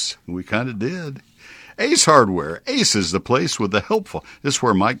notice. We kind of did. Ace Hardware. Ace is the place with the helpful. This is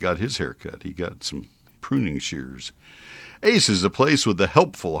where Mike got his haircut. He got some pruning shears. Ace is the place with the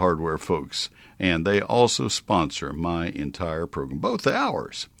helpful hardware folks, and they also sponsor my entire program, both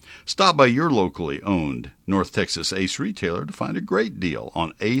hours. Stop by your locally owned North Texas Ace retailer to find a great deal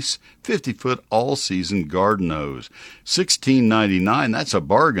on Ace 50-foot all-season garden hose. $16.99, that's a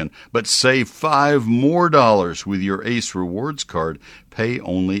bargain, but save $5 more with your Ace Rewards card. Pay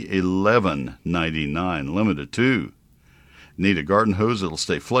only $11.99, limited to. Need a garden hose that'll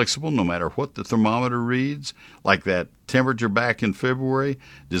stay flexible no matter what the thermometer reads? Like that temperature back in February,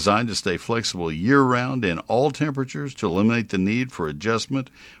 designed to stay flexible year-round in all temperatures to eliminate the need for adjustment,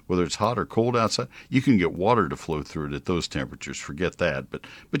 whether it's hot or cold outside. You can get water to flow through it at those temperatures. Forget that,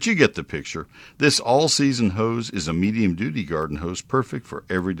 but you get the picture. This all-season hose is a medium-duty garden hose perfect for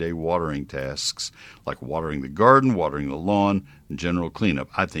everyday watering tasks, like watering the garden, watering the lawn, and general cleanup.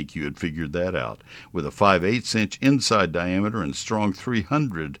 I think you had figured that out. With a 5/8" inside diameter and strong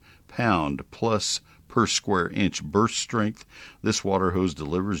 300-pound plus per square inch burst strength, this water hose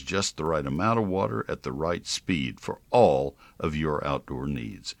delivers just the right amount of water at the right speed for all of your outdoor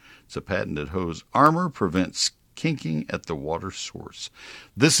needs. It's a patented hose armor, prevents kinking at the water source.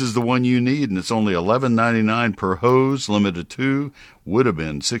 This is the one you need, and it's only $11.99 per hose, limited to. Would have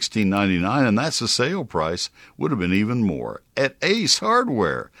been $16.99, and that's the sale price. Would have been even more. At Ace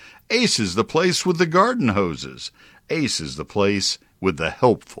Hardware. Ace is the place with the garden hoses. Ace is the place with the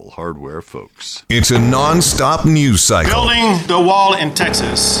helpful hardware folks. It's a non-stop news cycle. Building the wall in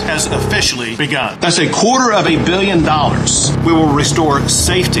Texas has officially begun. That's $250 million. We will restore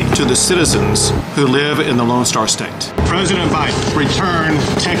safety to the citizens who live in the Lone Star State. President Biden, return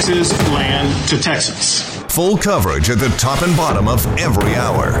Texas land to Texans. Full coverage at the top and bottom of every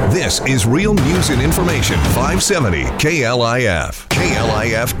hour. This is Real News and Information 570 KLIF.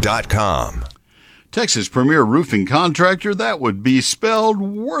 KLIF.com. Texas premier roofing contractor, that would be spelled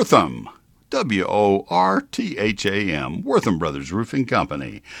Wortham. Wortham. Wortham Brothers Roofing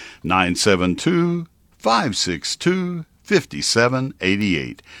Company.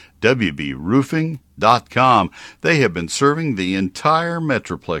 972-562-5788. WBRoofing.com. They have been serving the entire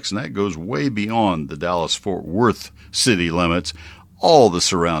Metroplex, and that goes way beyond the Dallas-Fort Worth city limits, all the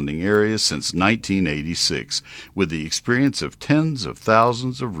surrounding areas since 1986, with the experience of tens of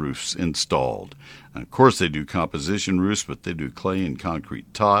thousands of roofs installed. And of course, they do composition roofs, but they do clay and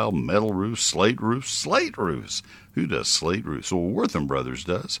concrete tile, metal roofs, slate roofs. Slate roofs. Who does slate roofs? Well, Wortham Brothers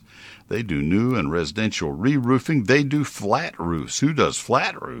does. They do new and residential re-roofing. They do flat roofs. Who does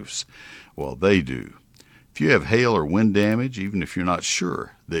flat roofs? Well, they do. If you have hail or wind damage, even if you're not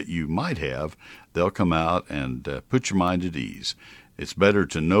sure that you might have, they'll come out and put your mind at ease. It's better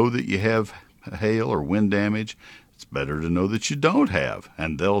to know that you have hail or wind damage. It's better to know that you don't have,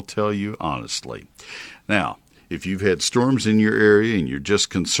 and they'll tell you honestly. Now, if you've had storms in your area and you're just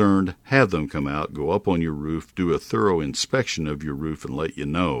concerned, have them come out, go up on your roof, do a thorough inspection of your roof, and let you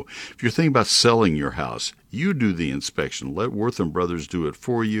know. If you're thinking about selling your house, you do the inspection. Let Wortham Brothers do it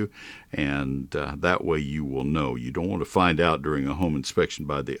for you, and that way you will know. You don't want to find out during a home inspection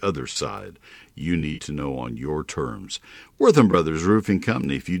by the other side. You need to know on your terms. Wortham Brothers Roofing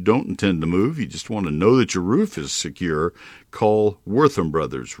Company. If you don't intend to move, you just want to know that your roof is secure, call Wortham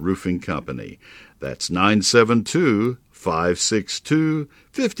Brothers Roofing Company. That's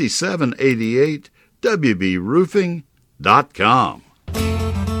 972-562-5788, WBRoofing.com.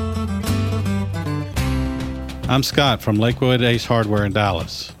 I'm Scott from Lakewood Ace Hardware in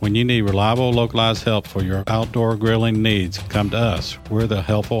Dallas. When you need reliable, localized help for your outdoor grilling needs, come to us. We're the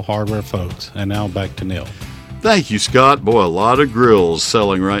helpful hardware folks. And now back to Neil. Thank you, Scott. Boy, a lot of grills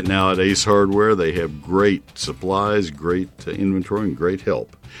selling right now at Ace Hardware. They have great supplies, great inventory, and great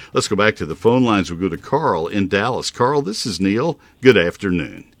help. Let's go back to the phone lines. We'll go to Carl in Dallas. Carl, this is Neil. Good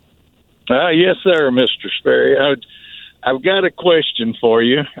afternoon. Yes, sir, Mr. Sperry. I've got a question for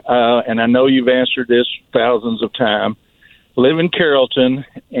you, and I know you've answered this thousands of times. Live in Carrollton,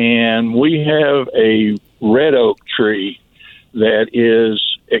 and we have a red oak tree that is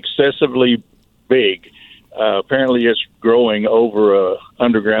excessively big. Apparently, it's growing over a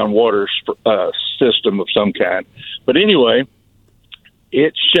underground water system of some kind. But anyway,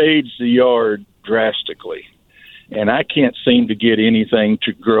 it shades the yard drastically, and I can't seem to get anything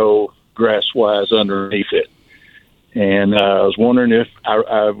to grow grass-wise underneath it. And I was wondering if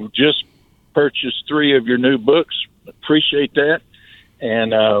I've just purchased 3 of your new books. Appreciate that.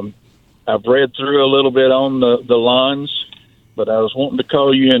 And I've read through a little bit on the lawns, but I was wanting to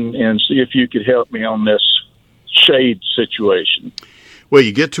call you and see if you could help me on this shade situation. Well,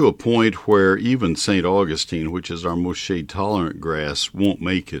 you get to a point where even St. Augustine, which is our most shade-tolerant grass, won't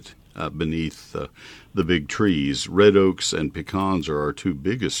make it beneath the big trees. Red oaks and pecans are our two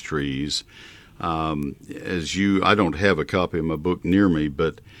biggest trees. I don't have a copy of my book near me,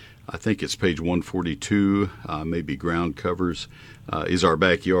 but I think it's page 142, maybe ground covers, is our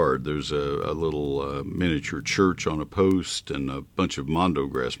backyard. There's a little miniature church on a post and a bunch of mondo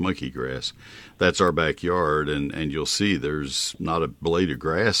grass, monkey grass. That's our backyard, and you'll see there's not a blade of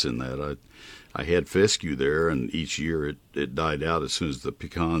grass in that. I had fescue there, and each year it died out as soon as the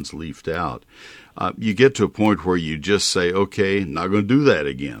pecans leafed out. You get to a point where you just say, okay, not going to do that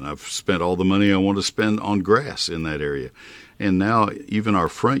again. I've spent all the money I want to spend on grass in that area. And now even our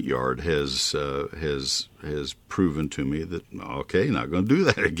front yard has proven to me that, okay, not going to do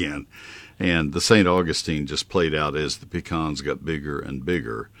that again. And the St. Augustine just played out as the pecans got bigger and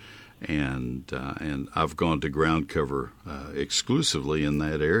bigger. And I've gone to ground cover exclusively in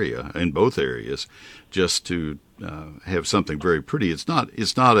that area, in both areas, just to have something very pretty. It's not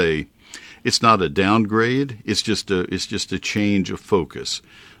a downgrade. It's just a change of focus.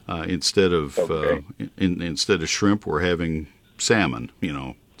 Instead of instead of shrimp, we're having salmon.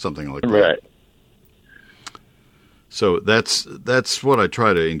 Something like that. Right. So that's what I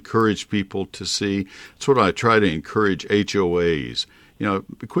try to encourage people to see. That's what I try to encourage HOAs.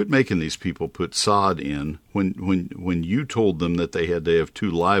 Quit making these people put sod in when you told them that they had to have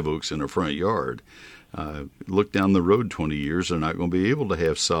 2 live oaks in a front yard. Look down the road 20 years, they're not going to be able to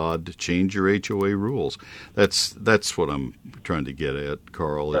have sod to change your HOA rules. That's what I'm trying to get at,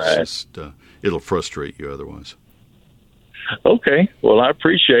 Carl. It's just it'll frustrate you otherwise. Okay. Well, I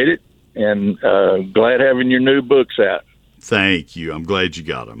appreciate it, and glad having your new books out. Thank you. I'm glad you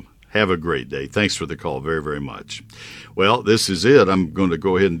got them. Have a great day. Thanks for the call very, very much. Well, this is it. I'm going to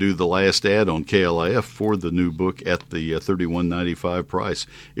go ahead and do the last ad on KLIF for the new book at the $31.95 price.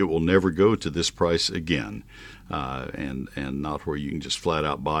 It will never go to this price again, and not where you can just flat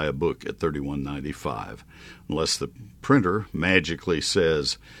out buy a book at $31.95, unless the printer magically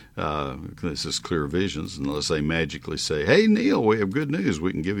says, this is Clear Visions, unless they magically say, hey, Neil, we have good news.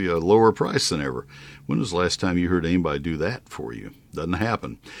 We can give you a lower price than ever. When was the last time you heard anybody do that for you? Doesn't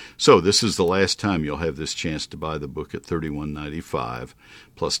happen. So this is the last time you'll have this chance to buy the book at $31.95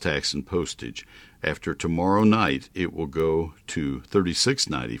 plus tax and postage. After tomorrow night, it will go to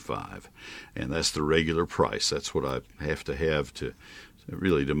 $36.95, and that's the regular price. That's what I have to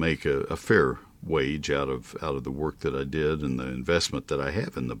really to make a fair wage out of the work that I did and the investment that I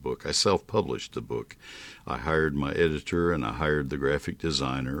have in the book. I self-published the book. I hired my editor and I hired the graphic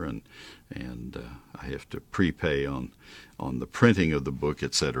designer, and I have to prepay on the printing of the book,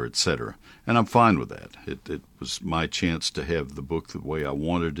 et cetera, et cetera. And I'm fine with that. It was my chance to have the book the way I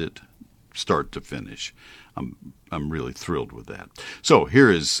wanted it, start to finish. I'm really thrilled with that. So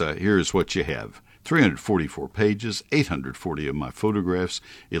here is what you have. 344 pages, 840 of my photographs,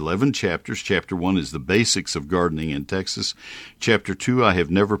 11 chapters. Chapter 1 is the basics of gardening in Texas. Chapter 2 I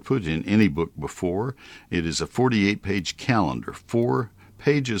have never put in any book before. It is a 48-page calendar, 4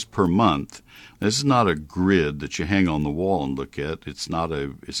 pages per month. This is not a grid that you hang on the wall and look at. It's not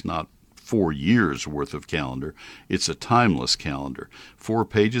 4 years worth of calendar. It's a timeless calendar. 4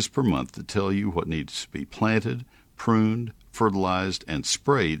 pages per month to tell you what needs to be planted, pruned, fertilized, and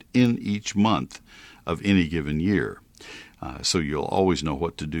sprayed in each month of any given year. So you'll always know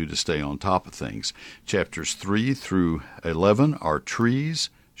what to do to stay on top of things. Chapters 3 through 11 are trees,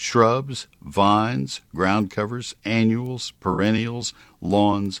 shrubs, vines, ground covers, annuals, perennials,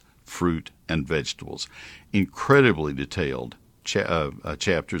 lawns, fruit, and vegetables. Incredibly detailed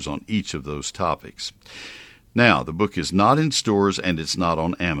chapters on each of those topics. Now, the book is not in stores and it's not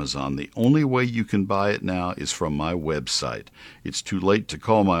on Amazon. The only way you can buy it now is from my website. It's too late to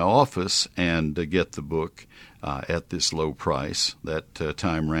call my office and get the book at this low price. That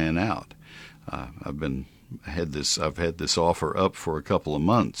time ran out. I've had this offer up for a couple of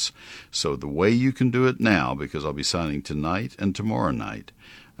months. So the way you can do it now, because I'll be signing tonight and tomorrow night,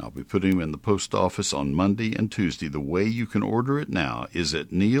 I'll be putting them in the post office on Monday and Tuesday. The way you can order it now is at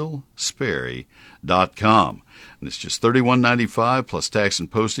neilsperry.com. And it's just $31.95 plus tax and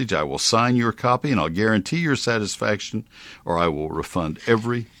postage. I will sign your copy, and I'll guarantee your satisfaction, or I will refund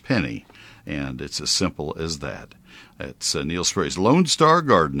every penny. And it's as simple as that. It's Neil Sperry's Lone Star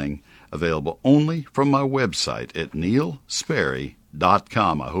Gardening, available only from my website at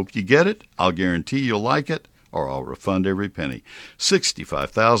neilsperry.com. I hope you get it. I'll guarantee you'll like it, or I'll refund every penny.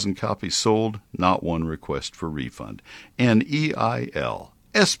 65,000 copies sold, not one request for refund.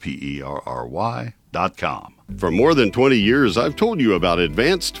 NeilSperry.com. For more than 20 years, I've told you about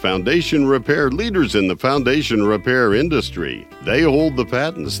Advanced Foundation Repair, leaders in the foundation repair industry. They hold the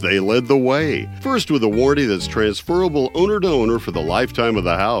patents. They led the way. First with a warranty that's transferable owner to owner for the lifetime of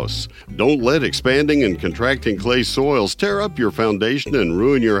the house. Don't let expanding and contracting clay soils tear up your foundation and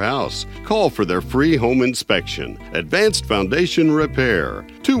ruin your house. Call for their free home inspection. Advanced Foundation Repair,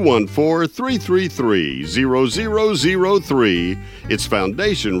 214-333-0003. It's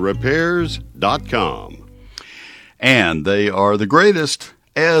foundationrepairs.com. And they are the greatest,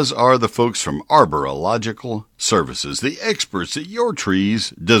 as are the folks from Arborilogical Services, the experts that your trees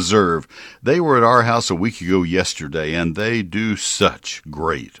deserve. They were at our house a week ago yesterday, and they do such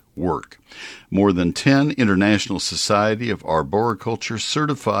great work. More than 10 International Society of Arboriculture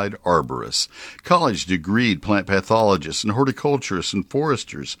certified arborists, college-degreed plant pathologists and horticulturists and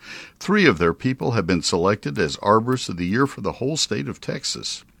foresters. 3 of their people have been selected as Arborists of the Year for the whole state of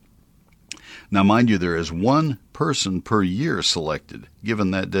Texas. Now, mind you, there is 1 person per year selected,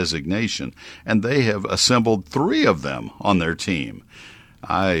 given that designation, and they have assembled 3 of them on their team.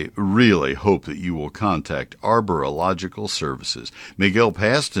 I really hope that you will contact Arborilogical Services. Miguel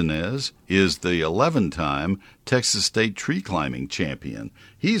Pastanez is the 11-time Texas State tree climbing champion.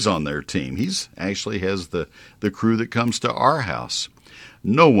 He's on their team. He's actually has the crew that comes to our house.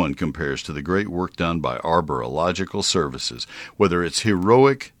 No one compares to the great work done by Arborilogical Services, whether it's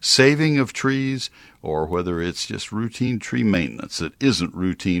heroic saving of trees or whether it's just routine tree maintenance that isn't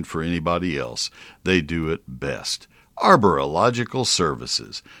routine for anybody else. They do it best. Arborilogical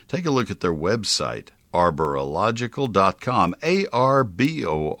Services. Take a look at their website, arborilogical.com,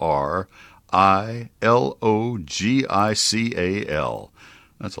 ARBORILOGICAL.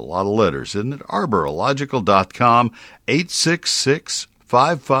 That's a lot of letters, isn't it? Arborilogical.com,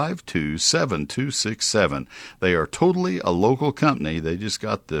 866-552-7267. They are totally a local company. They just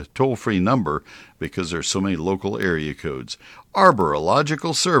got the toll-free number because there's so many local area codes.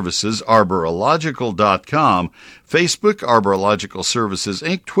 Arborilogical Services, arborilogical.com, Facebook, Arborilogical Services,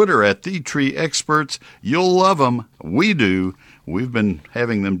 Inc., Twitter at The Tree Experts. You'll love them. We do. We've been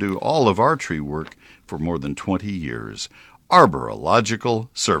having them do all of our tree work for more than 20 years. Arborilogical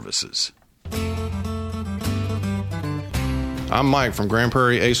Services. I'm Mike from Grand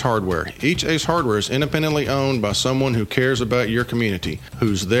Prairie Ace Hardware. Each Ace Hardware is independently owned by someone who cares about your community,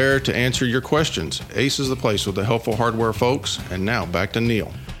 who's there to answer your questions. Ace is the place with the helpful hardware folks. And now back to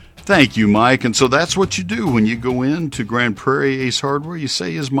Neil. Thank you, Mike. And so that's what you do when you go in to Grand Prairie Ace Hardware. You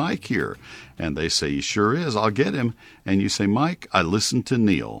say, "Is Mike here?" And they say, "He sure is. I'll get him." And you say, "Mike, I listened to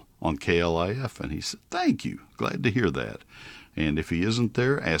Neil on KLIF." And he said, "Thank you. Glad to hear that." And if he isn't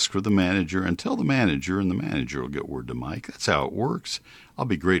there, ask for the manager and tell the manager, and the manager will get word to Mike. That's how it works. I'll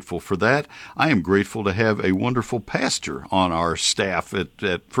be grateful for that. I am grateful to have a wonderful pastor on our staff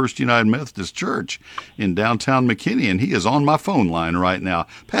at First United Methodist Church in downtown McKinney, and he is on my phone line right now.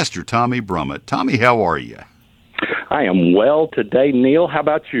 Pastor Tommy Brummett. Tommy, how are you? I am well today, Neil. How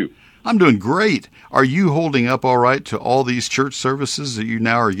about you? I'm doing great. Are you holding up all right to all these church services that you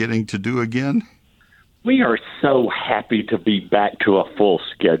now are getting to do again? We are so happy to be back to a full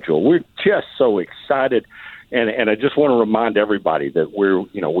schedule. We're just so excited. And I just want to remind everybody that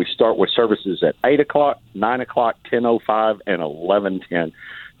we start with services at 8 o'clock, 9 o'clock, 10:05, and 11:10,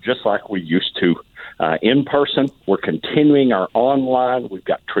 just like we used to in person. We're continuing our online. We've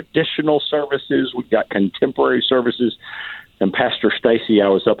got traditional services. We've got contemporary services. And Pastor Stacy, I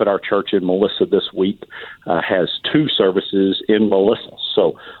was up at our church in Melissa this week, has 2 services in Melissa.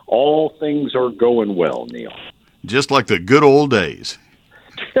 So all things are going well, Neil. Just like the good old days.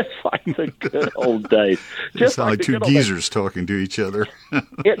 Just like the good old days. Just like 2 geezers talking to each other.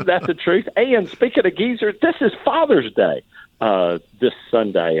 That's the truth. And speaking of geezers, this is Father's Day this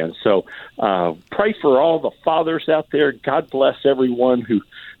Sunday. And so pray for all the fathers out there. God bless everyone who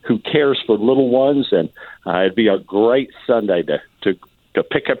cares for little ones. And it'd be a great Sunday to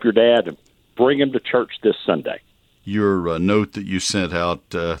pick up your dad and bring him to church this Sunday. Your note that you sent out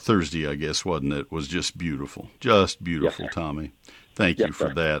Thursday, I guess, wasn't it, was just beautiful. Just beautiful, yes, Tommy. Thank you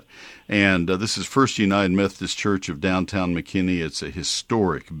for that. And this is First United Methodist Church of downtown McKinney. It's a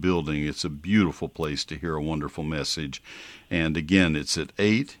historic building. It's a beautiful place to hear a wonderful message. And again, it's at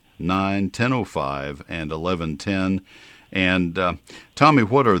 8, 9, 10:05, and 11:10. And Tommy,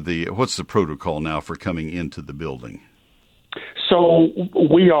 what's the protocol now for coming into the building? So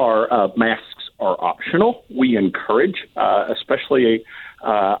masks are optional. We encourage, especially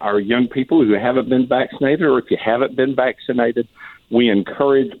our young people who haven't been vaccinated, or if you haven't been vaccinated, we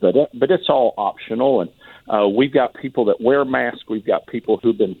encourage, but it's all optional. And we've got people that wear masks. We've got people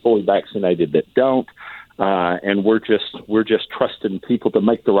who've been fully vaccinated that don't. And we're just trusting people to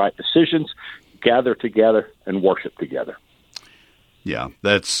make the right decisions. gather together and worship together. Yeah,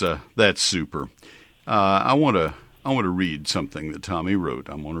 that's super. I want to read something that Tommy wrote.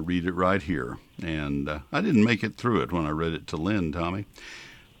 I'm going to read it right here. And I didn't make it through it when I read it to Lynn, Tommy.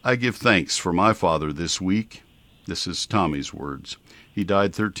 I give thanks for my father this week. This is Tommy's words. He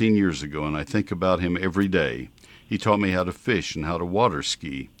died 13 years ago, and I think about him every day. He taught me how to fish and how to water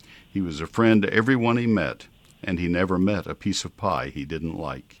ski. He was a friend to everyone he met, and he never met a piece of pie he didn't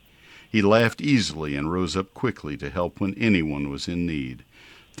like. He laughed easily and rose up quickly to help when anyone was in need.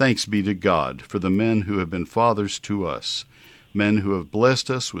 Thanks be to God for the men who have been fathers to us, men who have blessed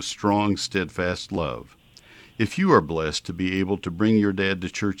us with strong, steadfast love. If you are blessed to be able to bring your dad to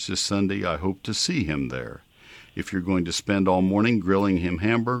church this Sunday, I hope to see him there. If you're going to spend all morning grilling him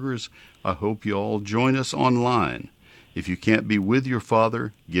hamburgers, I hope you all join us online. If you can't be with your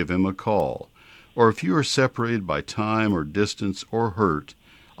father, give him a call. Or if you are separated by time or distance or hurt,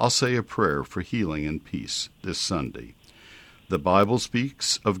 I'll say a prayer for healing and peace this Sunday. The Bible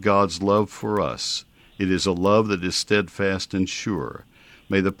speaks of God's love for us. It is a love that is steadfast and sure.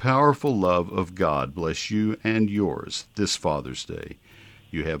 May the powerful love of God bless you and yours this Father's Day.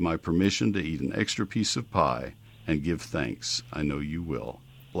 You have my permission to eat an extra piece of pie and give thanks. I know you will.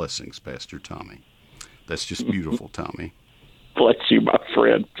 Blessings, Pastor Tommy. That's just beautiful, Tommy. Bless you, my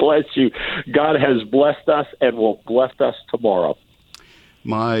friend. Bless you. God has blessed us and will bless us tomorrow.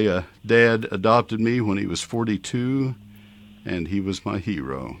 My dad adopted me when he was 42, and he was my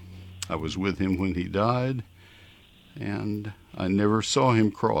hero. I was with him when he died, and I never saw him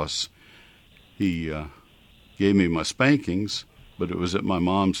cross. He gave me my spankings, but it was at my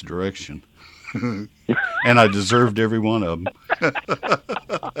mom's direction. And I deserved every one of them.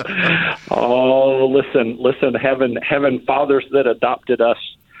 Oh, listen, having fathers that adopted us,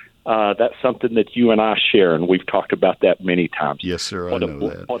 that's something that you and I share, and we've talked about that many times. Yes, sir, I know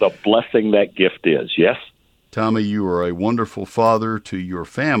that. What a blessing that gift is, yes? Tommy, you are a wonderful father to your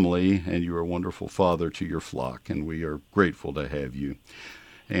family, and you are a wonderful father to your flock, and we are grateful to have you.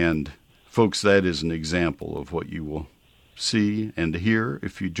 And, folks, that is an example of what you will see and hear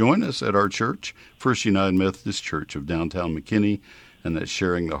if you join us at our church, First United Methodist Church of downtown McKinney, and that's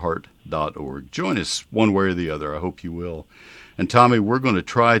sharingtheheart.org. Join us one way or the other. I hope you will. And Tommy, we're going to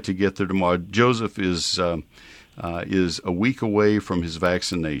try to get there tomorrow. Joseph is a week away from his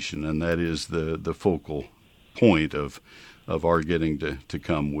vaccination, and that is the focal point of our getting to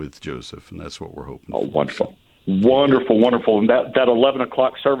come with Joseph, and that's what we're hoping. Oh, wonderful. Wonderful. And that 11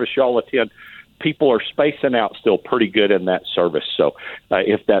 o'clock service y'all attend, people are spacing out still pretty good in that service. So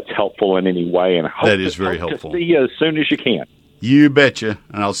if that's helpful in any way, and that is very helpful. To see you as soon as you can. You betcha.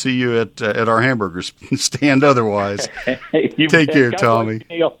 And I'll see you at our hamburger stand otherwise. Take care, Tommy.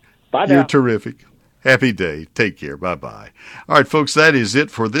 Bye now. You're terrific. Happy day. Take care. Bye-bye. All right, folks, that is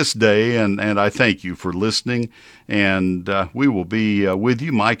it for this day, and I thank you for listening. And we will be with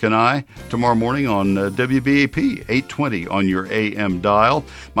you, Mike and I, tomorrow morning on WBAP 820 on your AM dial.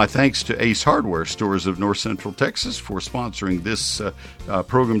 My thanks to Ace Hardware Stores of North Central Texas for sponsoring this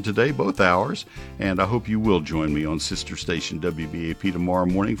program today, both hours. And I hope you will join me on sister station WBAP tomorrow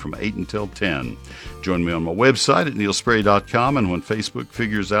morning from 8 until 10. Join me on my website at neilsperry.com, and when Facebook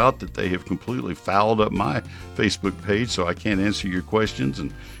figures out that they have completely fouled up my Facebook page so I can't answer your questions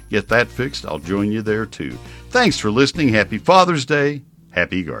and get that fixed, I'll join you there too. Thanks for listening. Happy Father's Day.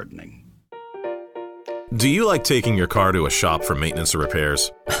 Happy gardening. Do you like taking your car to a shop for maintenance or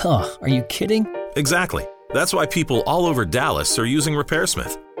repairs? Are you kidding? Exactly. That's why people all over Dallas are using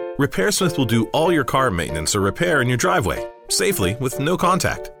RepairSmith. RepairSmith will do all your car maintenance or repair in your driveway, safely with no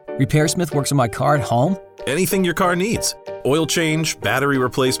contact. RepairSmith works on my car at home? Anything your car needs. Oil change, battery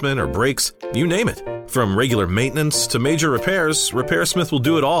replacement, or brakes, you name it. From regular maintenance to major repairs, RepairSmith will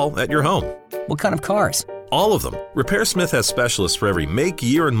do it all at your home. What kind of cars? All of them. RepairSmith has specialists for every make,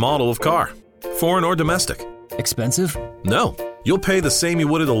 year, and model of car. Foreign or domestic. Expensive? No. You'll pay the same you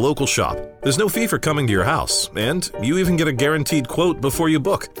would at a local shop. There's no fee for coming to your house, and you even get a guaranteed quote before you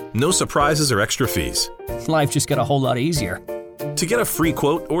book. No surprises or extra fees. Life just got a whole lot easier. To get a free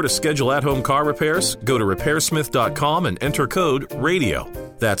quote or to schedule at-home car repairs, go to RepairSmith.com and enter code RADIO.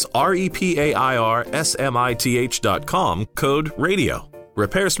 That's RepairSmith.com, code RADIO.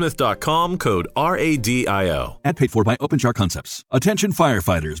 RepairSmith.com, code RADIO. And paid for by OpenChar Concepts. Attention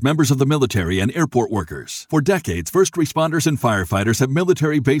firefighters, members of the military, and airport workers. For decades, first responders and firefighters at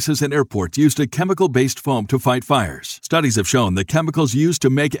military bases and airports used a chemical-based foam to fight fires. Studies have shown that chemicals used to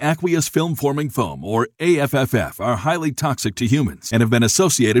make aqueous film-forming foam, or AFFF, are highly toxic to humans and have been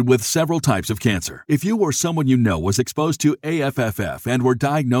associated with several types of cancer. If you or someone you know was exposed to AFFF and were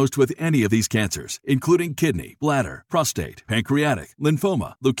diagnosed with any of these cancers, including kidney, bladder, prostate, pancreatic, lymphatic,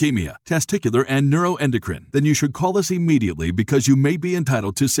 lymphoma, leukemia, testicular, and neuroendocrine, then you should call us immediately because you may be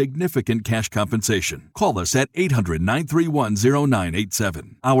entitled to significant cash compensation. Call us at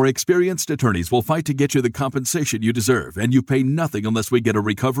 800-931-0987. Our experienced attorneys will fight to get you the compensation you deserve, and you pay nothing unless we get a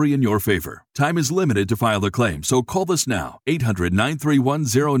recovery in your favor. Time is limited to file a claim, so call us now.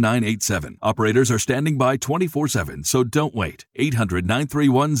 800-931-0987. Operators are standing by 24/7, so don't wait.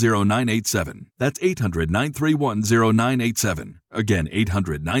 800-931-0987. That's 800-931-0987. Again,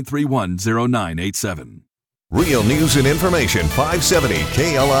 800-931-0987. Real news and information, 570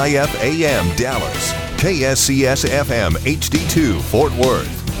 KLIF AM Dallas, KSCS FM HD2 Fort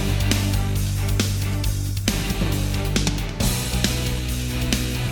Worth.